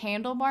 think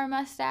handlebar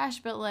mustache,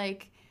 but,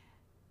 like,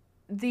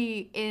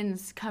 the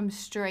ends come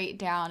straight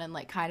down and,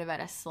 like, kind of at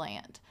a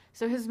slant.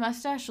 So his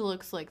mustache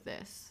looks like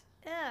this.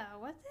 Ew,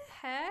 what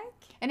the heck?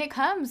 And it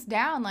comes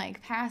down,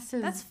 like, past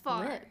his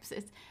far. lips.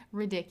 It's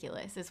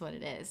ridiculous is what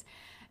it is.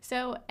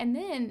 So, and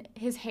then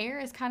his hair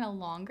is kind of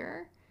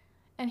longer,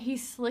 and he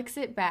slicks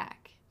it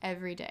back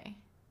every day.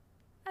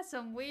 That's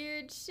some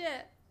weird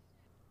shit.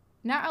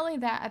 Not only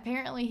that,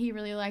 apparently he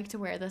really liked to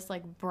wear this,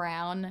 like,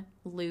 brown,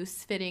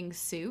 loose-fitting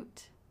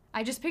suit.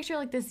 I just picture,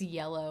 like, this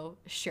yellow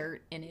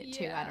shirt in it,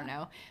 too. I don't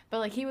know. But,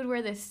 like, he would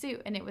wear this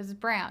suit, and it was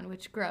brown,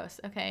 which, gross,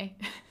 okay?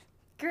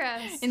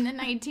 Gross. In the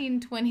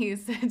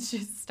 1920s,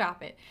 just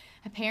stop it.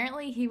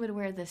 Apparently, he would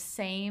wear the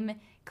same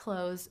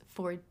clothes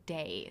for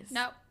days.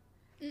 Nope.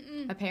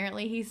 Mm-mm.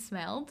 Apparently, he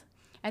smelled.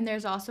 And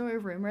there's also a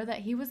rumor that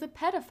he was a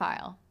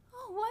pedophile.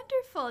 Oh,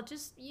 wonderful.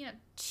 Just,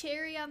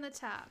 cherry on the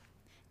top.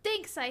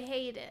 Thanks, I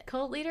hate it.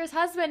 Cult leader's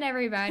husband,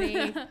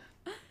 everybody.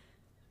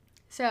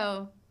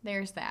 So,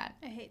 there's that.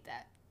 I hate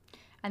that.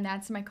 And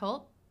that's my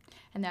cult.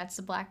 And that's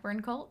the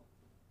Blackburn cult.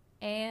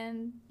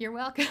 And you're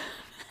welcome.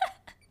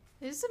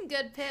 There's some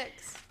good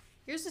pics.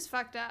 Yours is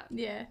fucked up.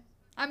 Yeah.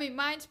 I mean,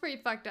 mine's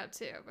pretty fucked up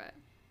too, but...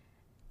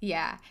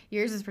 Yeah,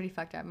 yours is pretty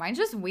fucked up. Mine's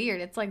just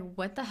weird. It's like,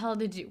 what the hell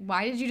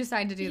why did you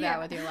decide to do that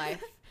with your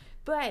life?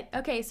 But,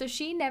 okay, so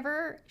she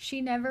never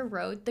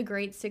wrote The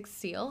Great Sixth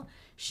Seal.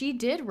 She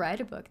did write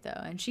a book,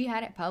 though, and she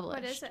had it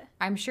published. What is it?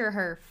 I'm sure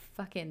her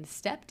fucking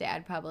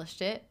stepdad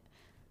published it.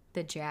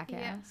 The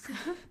jackass.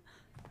 Yeah.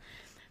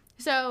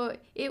 So,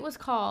 it was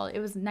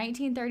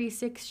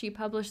 1936, she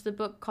published the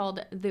book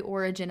called The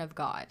Origin of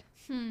God.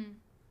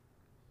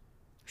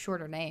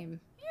 Shorter name.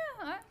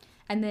 Yeah.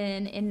 And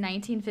then in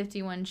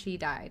 1951, she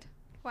died.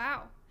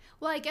 Wow.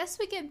 Well, I guess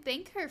we can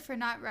thank her for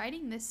not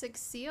writing the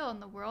sixth seal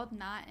and the world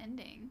not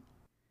ending.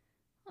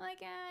 Oh my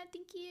god,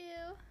 thank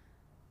you.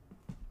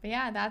 But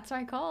yeah, that's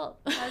my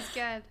cult. That was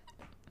good.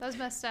 That was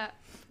messed up.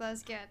 That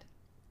was good.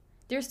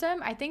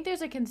 I think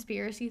there's a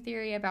conspiracy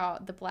theory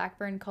about the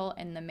Blackburn cult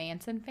and the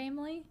Manson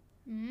family.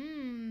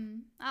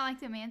 I like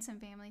the Manson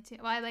family too.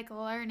 Well, I like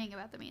learning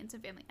about the Manson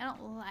family. I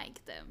don't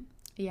like them.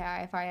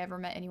 Yeah, if I ever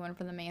met anyone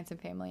from the Manson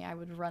family, I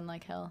would run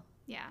like hell.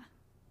 Yeah.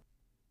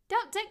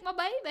 Don't take my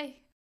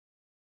baby.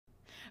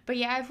 But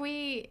yeah,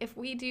 if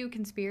we do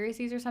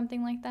conspiracies or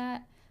something like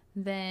that,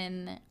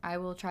 then I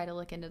will try to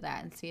look into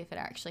that and see if it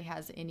actually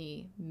has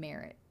any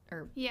merit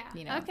or,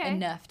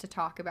 enough to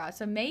talk about.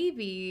 So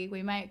maybe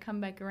we might come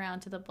back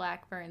around to the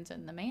Blackburns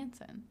and the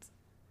Mansons.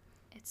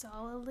 It's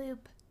all a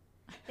loop.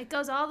 It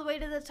goes all the way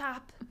to the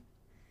top.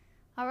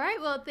 All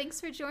right, well, thanks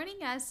for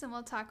joining us, and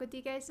we'll talk with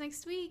you guys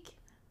next week.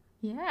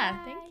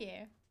 Yeah, Bye. thank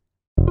you.